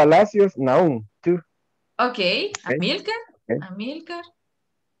Jose Palacios, Naum, too. Okay, Okay. Amilcar. Okay. Amilcar.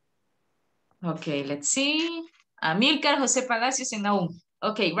 Okay, let's see. Amilcar, Jose Palacios, and Naum.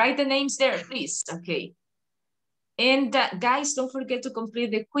 Okay, write the names there, please. Okay. And guys, don't forget to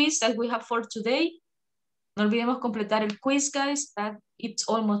complete the quiz that we have for today. No olvidemos completar el quiz, guys. That it's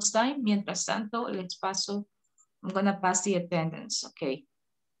almost time. Mientras tanto, let's paso. I'm gonna pass the attendance. Okay.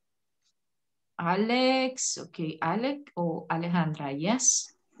 Alex. Okay, Alec or Alejandra.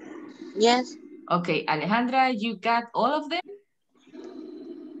 Yes. Yes. Okay, Alejandra, you got all of them.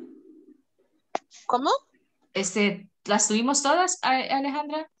 ¿Cómo? ¿Las tuvimos todas,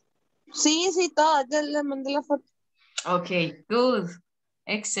 Alejandra? Sí, todas. Ya le mandé la foto. Okay, good.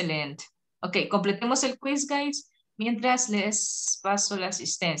 Excellent. Ok, completemos el quiz, guys, mientras les paso la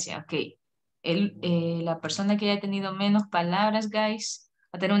asistencia. Ok, la persona que haya tenido menos palabras, guys,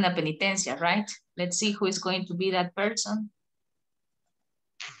 va a tener una penitencia, right? Let's see who is going to be that person.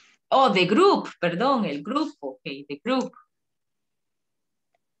 Oh, the group, perdón, el grupo. Ok, the group.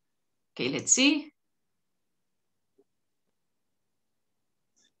 Ok, let's see.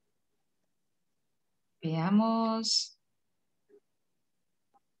 Veamos.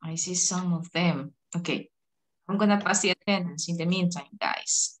 I see some of them. Okay. I'm gonna pass the attendance in the meantime,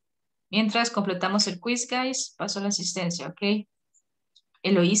 guys. Mientras completamos el quiz, guys, paso la asistencia, ¿ok?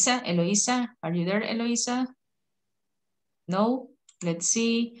 Eloisa, are you there, Eloisa? No? Let's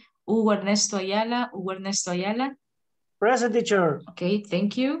see. Hugo Ernesto Ayala. Present, teacher. Okay,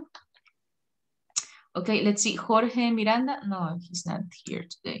 thank you. Okay, let's see. Jorge Miranda. No, he's not here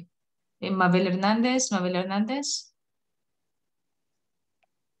today. Mabel Hernández.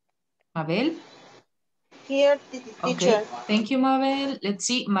 Mabel? Here, teacher. Okay, thank you, Mabel. Let's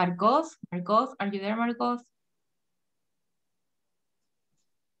see. Margot, are you there, Margot?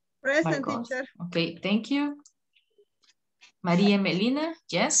 Present, Margot. teacher. Okay, thank you. Maria Melina,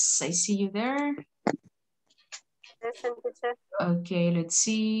 yes, I see you there. Present, teacher. Okay, let's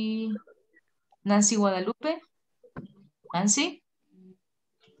see. Nancy Guadalupe. Nancy?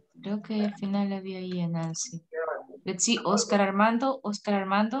 Creo que al final la vi ahí a Nancy. Let's see, Oscar Armando.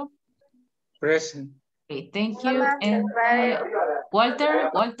 Present. Okay, thank you. And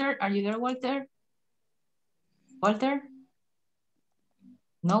Walter, are you there, Walter? Walter?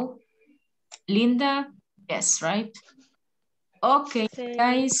 No? Linda? Yes, right? Okay,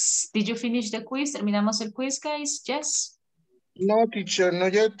 guys, did you finish the quiz? ¿Terminamos el quiz, guys? Yes? No, teacher,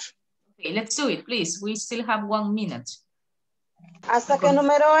 not yet. Okay, let's do it, please. We still have 1 minute. ¿Hasta qué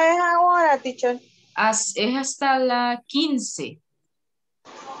número es ahora, teacher? Es hasta la 15.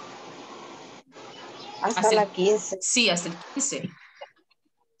 Hasta la 15. Sí, hasta el 15.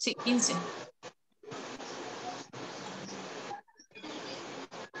 Sí, 15.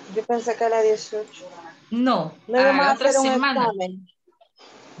 Yo pensé que era 18. No, No íbamos a otra hacer un semana. examen.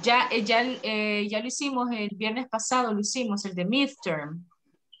 Ya lo hicimos el viernes pasado, el de midterm.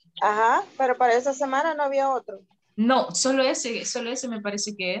 Ajá, pero para esa semana no había otro. No, solo ese me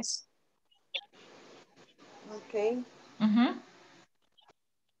parece que es. Ok.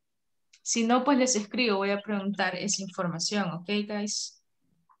 Si no, pues les escribo, voy a preguntar esa información, ¿ok, guys?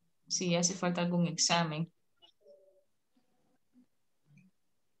 Si hace falta algún examen.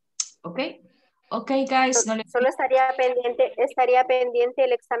 ¿Ok? Ok, guys. Solo estaría pendiente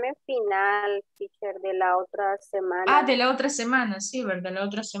el examen final, teacher, de la otra semana. Ah, de la otra semana, sí, ¿verdad? La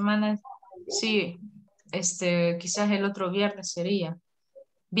otra semana, sí. Quizás el otro viernes sería.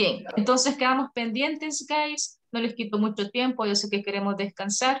 Bien, entonces quedamos pendientes, guys. No les quito mucho tiempo, yo sé que queremos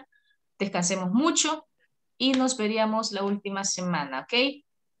descansar. Descansemos mucho y nos veríamos la última semana, ¿ok?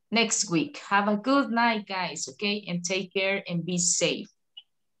 Next week. Have a good night, guys, ¿ok? And take care and be safe.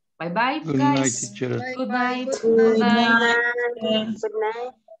 Bye-bye, guys. Good night, teacher. Good night. Good night. Good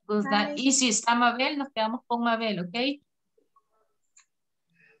night. Good night. Y si está Mabel, nos quedamos con Mabel, ¿ok?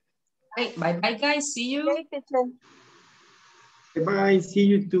 Okay, bye-bye, guys. See you. Okay, teacher. Bye. See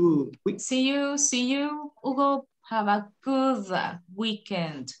you too. See you. Hugo, have a good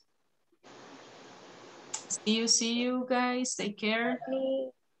weekend. See you, guys. Take care.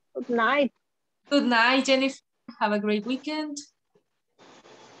 Good night. Good night, Jennifer. Have a great weekend.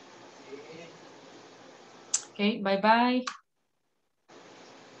 Okay, bye-bye.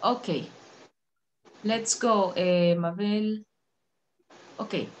 Okay. Let's go, Mabel.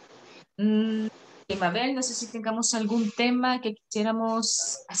 Okay. Mabel, no sé si tengamos algún tema que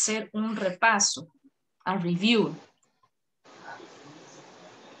quisiéramos hacer un repaso, a review.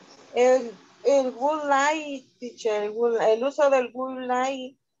 el would like, teacher, el uso del would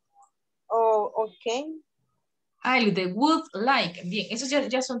like o can. El de would like. Bien, esos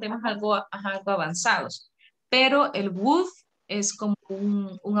ya son temas algo avanzados. Pero el would es como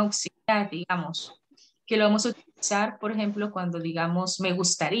un auxiliar, digamos, que lo vamos a utilizar, por ejemplo, cuando digamos me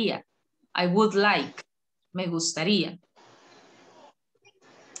gustaría. I would like. Me gustaría.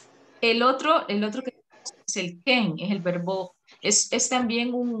 El otro que es el can, es el verbo, es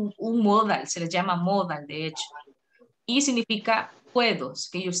también un modal, se le llama modal, de hecho. Y significa puedo,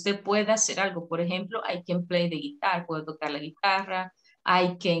 que usted pueda hacer algo. Por ejemplo, I can play the guitar, puedo tocar la guitarra.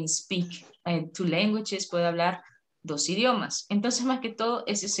 I can speak 2 languages, puedo hablar 2 idiomas. Entonces, más que todo,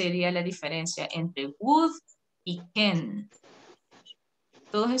 esa sería la diferencia entre would y can.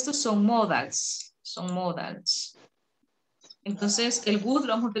 Todos estos son modals, Entonces, el would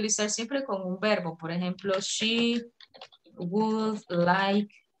lo vamos a utilizar siempre con un verbo. Por ejemplo, she would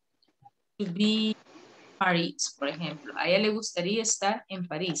like to be París, por ejemplo. A ella le gustaría estar en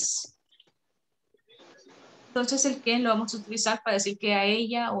París. Entonces, el can lo vamos a utilizar para decir que a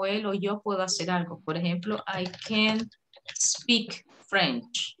ella o él o yo puedo hacer algo. Por ejemplo, I can speak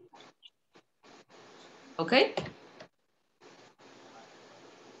French. ¿Ok?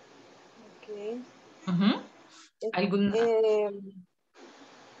 Okay. ¿Alguna?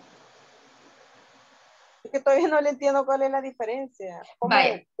 Es que todavía no le entiendo cuál es la diferencia.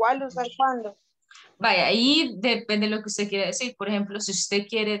 ¿Cuál usar cuándo? Vaya, ahí depende de lo que usted quiera decir. Por ejemplo, si usted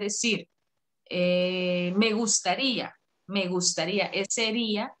quiere decir me gustaría, ese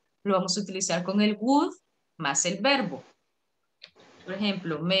sería, lo vamos a utilizar con el would más el verbo. Por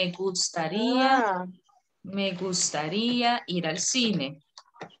ejemplo, me gustaría ir al cine.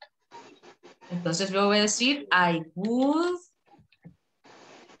 Entonces luego voy a decir, I would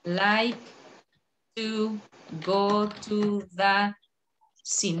like to go to the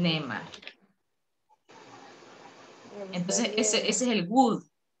cinema. Entonces ese es el would.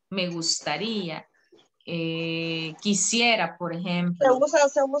 Me gustaría. Quisiera, por ejemplo.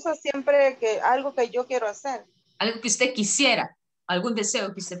 Se usa siempre algo que yo quiero hacer. Algo que usted quisiera. Algún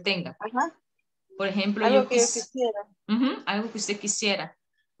deseo que usted tenga. Ajá. Por ejemplo, algo que yo quisiera. Algo que usted quisiera.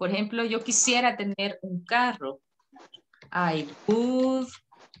 Por ejemplo, yo quisiera tener un carro. I would,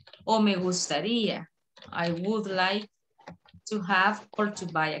 o me gustaría. I would like to have or to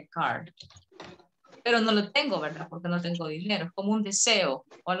buy a car. Pero no lo tengo, ¿verdad? Porque no tengo dinero. Es como un deseo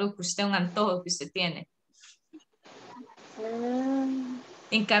o algo que usted, un antojo que usted tiene.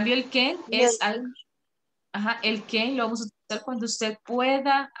 En cambio, el can es algo. El can lo vamos a utilizar cuando usted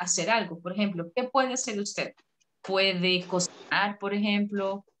pueda hacer algo. Por ejemplo, ¿qué puede hacer usted? Puede cocinar, por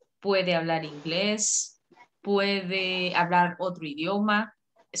ejemplo, puede hablar inglés, puede hablar otro idioma.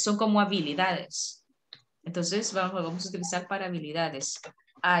 Son como habilidades. Entonces, vamos a utilizar para habilidades.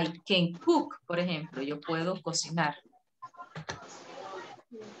 I can cook, por ejemplo. Yo puedo cocinar.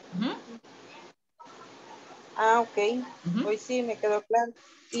 Ok. Hoy sí me quedó claro.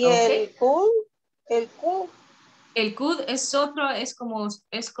 ¿Y el could? El could. El could es otro, es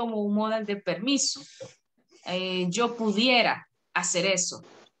como un modal de permiso. Yo pudiera hacer eso.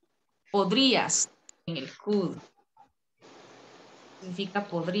 Podrías en el could. Significa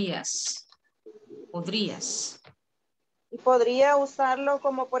podrías. Podrías. Y podría usarlo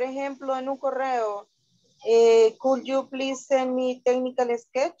como, por ejemplo, en un correo. Could you please send me technical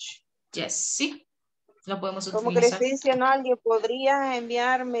sketch? Yes, sí. Lo podemos utilizar. Como que le estoy diciendo a alguien, ¿podrías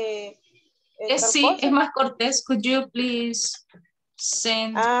enviarme sí, cosa? Es más cortés. Could you please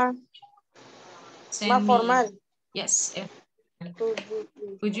send más me, formal. Yes.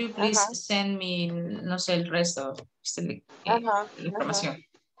 Could you please send me, no sé, el resto de la información.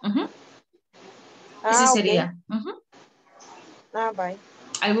 Ese sería. Bye.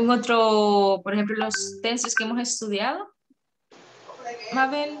 ¿Algún otro, por ejemplo, los tenses que hemos estudiado?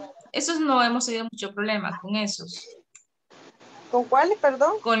 Mabel, esos no hemos tenido mucho problema con esos. ¿Con cuáles,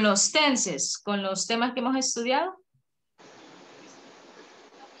 perdón? Con los tenses, con los temas que hemos estudiado.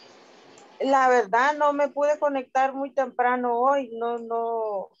 La verdad no me pude conectar muy temprano hoy, no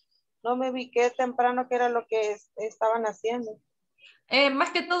me ubiqué temprano que era lo que estaban haciendo. Más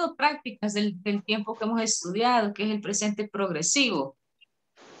que todo prácticas del tiempo que hemos estudiado, que es el presente progresivo.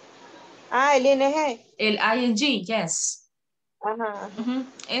 El ING. El ING, yes. Ajá.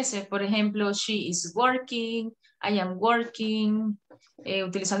 Ese, por ejemplo, she is working, I am working,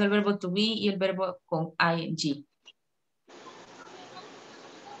 utilizando el verbo to be y el verbo con ING.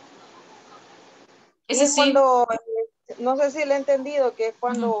 Ese es cuando, no sé si le he entendido, que es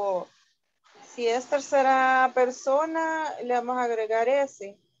cuando, si es tercera persona, le vamos a agregar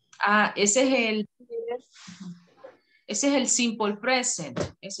ese. Ese Ese es el simple present.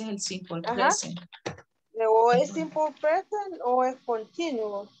 Ese es el simple present. ¿O es simple present o es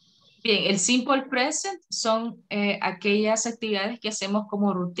continuo? Bien, el simple present son aquellas actividades que hacemos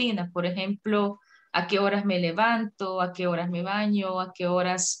como rutina. Por ejemplo, a qué horas me levanto, a qué horas me baño, a qué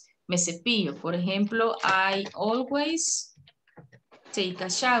horas me cepillo. Por ejemplo, I always take a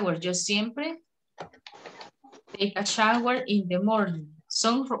shower. Yo siempre take a shower in the morning.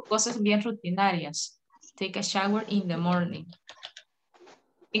 Son cosas bien rutinarias. Take a shower in the morning.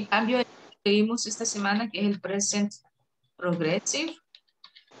 En cambio, el que vimos esta semana, que es el present progressive,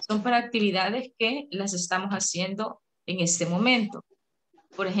 son para actividades que las estamos haciendo en este momento.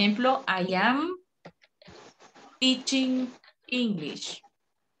 Por ejemplo, I am teaching English.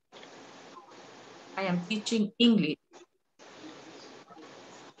 I am teaching English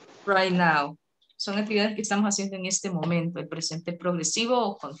right now. Son actividades que estamos haciendo en este momento, el presente progresivo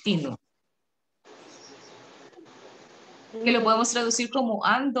o continuo. Que lo podemos traducir como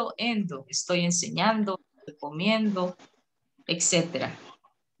ando, endo. Estoy enseñando, estoy comiendo, etc.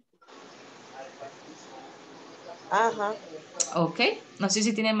 Ajá. Ok. No sé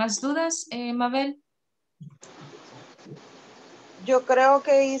si tiene más dudas, Mabel. Yo creo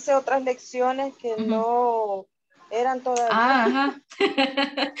que hice otras lecciones que no eran todavía. Ajá.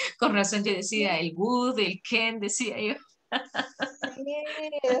 Con razón yo decía el would, el can, decía yo. Sí,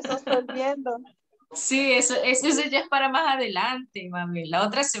 eso estoy viendo. Sí, eso ya es para más adelante, mami. La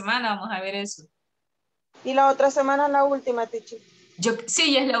otra semana vamos a ver eso. Y la otra semana la última, teacher.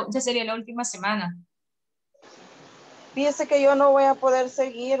 Sí, ya sería la última semana. Fíjese que yo no voy a poder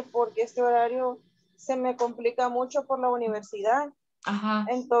seguir porque este horario se me complica mucho por la universidad. Ajá.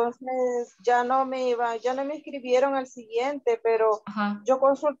 Entonces ya no me inscribieron al siguiente, pero yo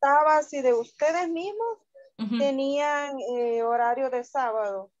consultaba si de ustedes mismos tenían horario de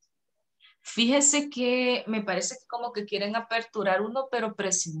sábado. Fíjese que me parece que como que quieren aperturar uno, pero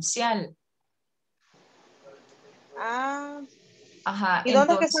presencial. Ah. Ajá. ¿Y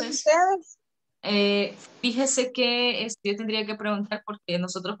dónde están ustedes? Fíjese que yo tendría que preguntar porque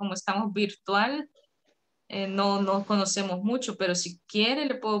nosotros como estamos virtual, no conocemos mucho, pero si quiere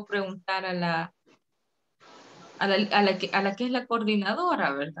le puedo preguntar a la que es la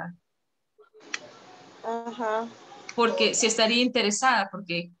coordinadora, ¿verdad? Ajá. Porque si estaría interesada,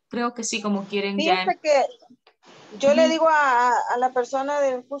 porque creo que sí, como quieren Fíjese ya. que yo le digo a la persona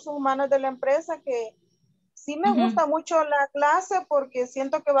de recursos humanos de la empresa que sí me gusta mucho la clase porque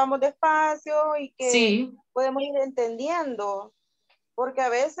siento que vamos despacio y que podemos ir entendiendo. Porque a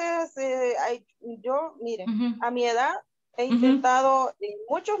veces yo, miren, a mi edad he intentado en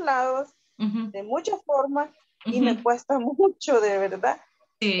muchos lados, de muchas formas, y me cuesta mucho, de verdad.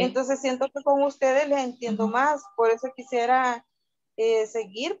 Sí. Entonces siento que con ustedes les entiendo más, por eso quisiera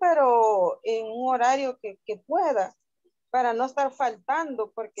seguir, pero en un horario que pueda, para no estar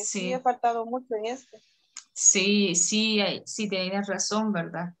faltando, porque sí he faltado mucho en esto. Sí, tienes razón,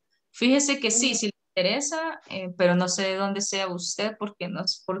 ¿verdad? Fíjese que sí le interesa, pero no sé de dónde sea usted, porque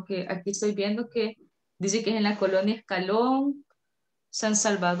aquí estoy viendo que dice que es en la colonia Escalón, San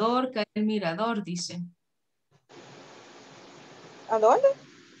Salvador, calle El Mirador, dice. ¿A dónde?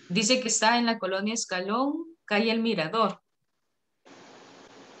 Dice que está en la colonia Escalón, calle El Mirador.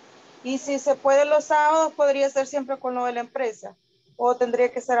 Y si se puede los sábados, podría ser siempre con lo de la empresa, o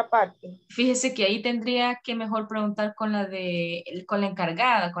tendría que ser aparte. Fíjese que ahí tendría que mejor preguntar con la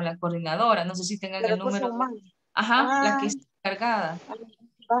encargada, con la coordinadora. No sé si tengan el número. La que está encargada.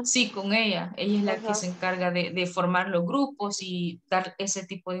 Sí, con ella. Ella es la que se encarga de formar los grupos y dar ese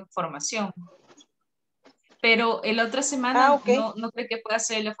tipo de información. Pero la otra semana no creo que pueda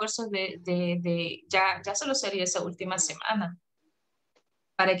hacer el esfuerzo ya solo sería esa última semana.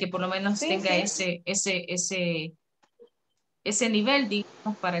 Para que por lo menos tenga ese nivel,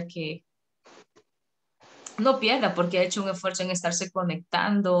 digamos, para que no pierda, porque ha hecho un esfuerzo en estarse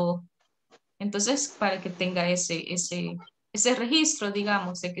conectando. Entonces, para que tenga ese registro,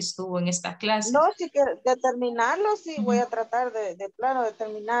 digamos, de que estuvo en esta clase. No, si quiero terminarlo, sí voy a tratar de plano de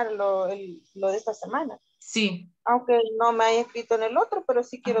terminar lo de esta semana. Sí. Aunque no me haya escrito en el otro, pero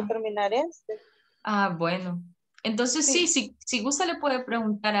sí quiero terminar este. Ah, bueno. Entonces, si gusta le puede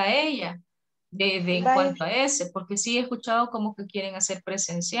preguntar a ella en cuanto a ese, porque sí he escuchado como que quieren hacer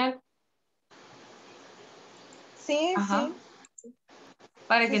presencial. Sí, sí.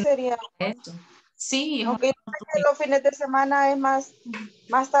 Para sí que sería. Eso. Sí. Aunque los fines de semana es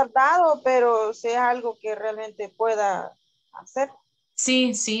más tardado, pero sea algo que realmente pueda hacer.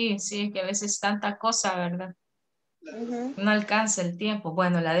 Sí, que a veces tanta cosa, ¿verdad? No alcanza el tiempo.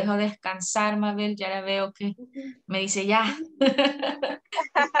 Bueno, la dejo descansar, Mabel. Ya la veo que me dice ya.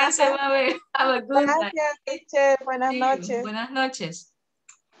 Descanse, Mabel. Have a good night. Gracias, teacher. Buenas noches. Buenas noches.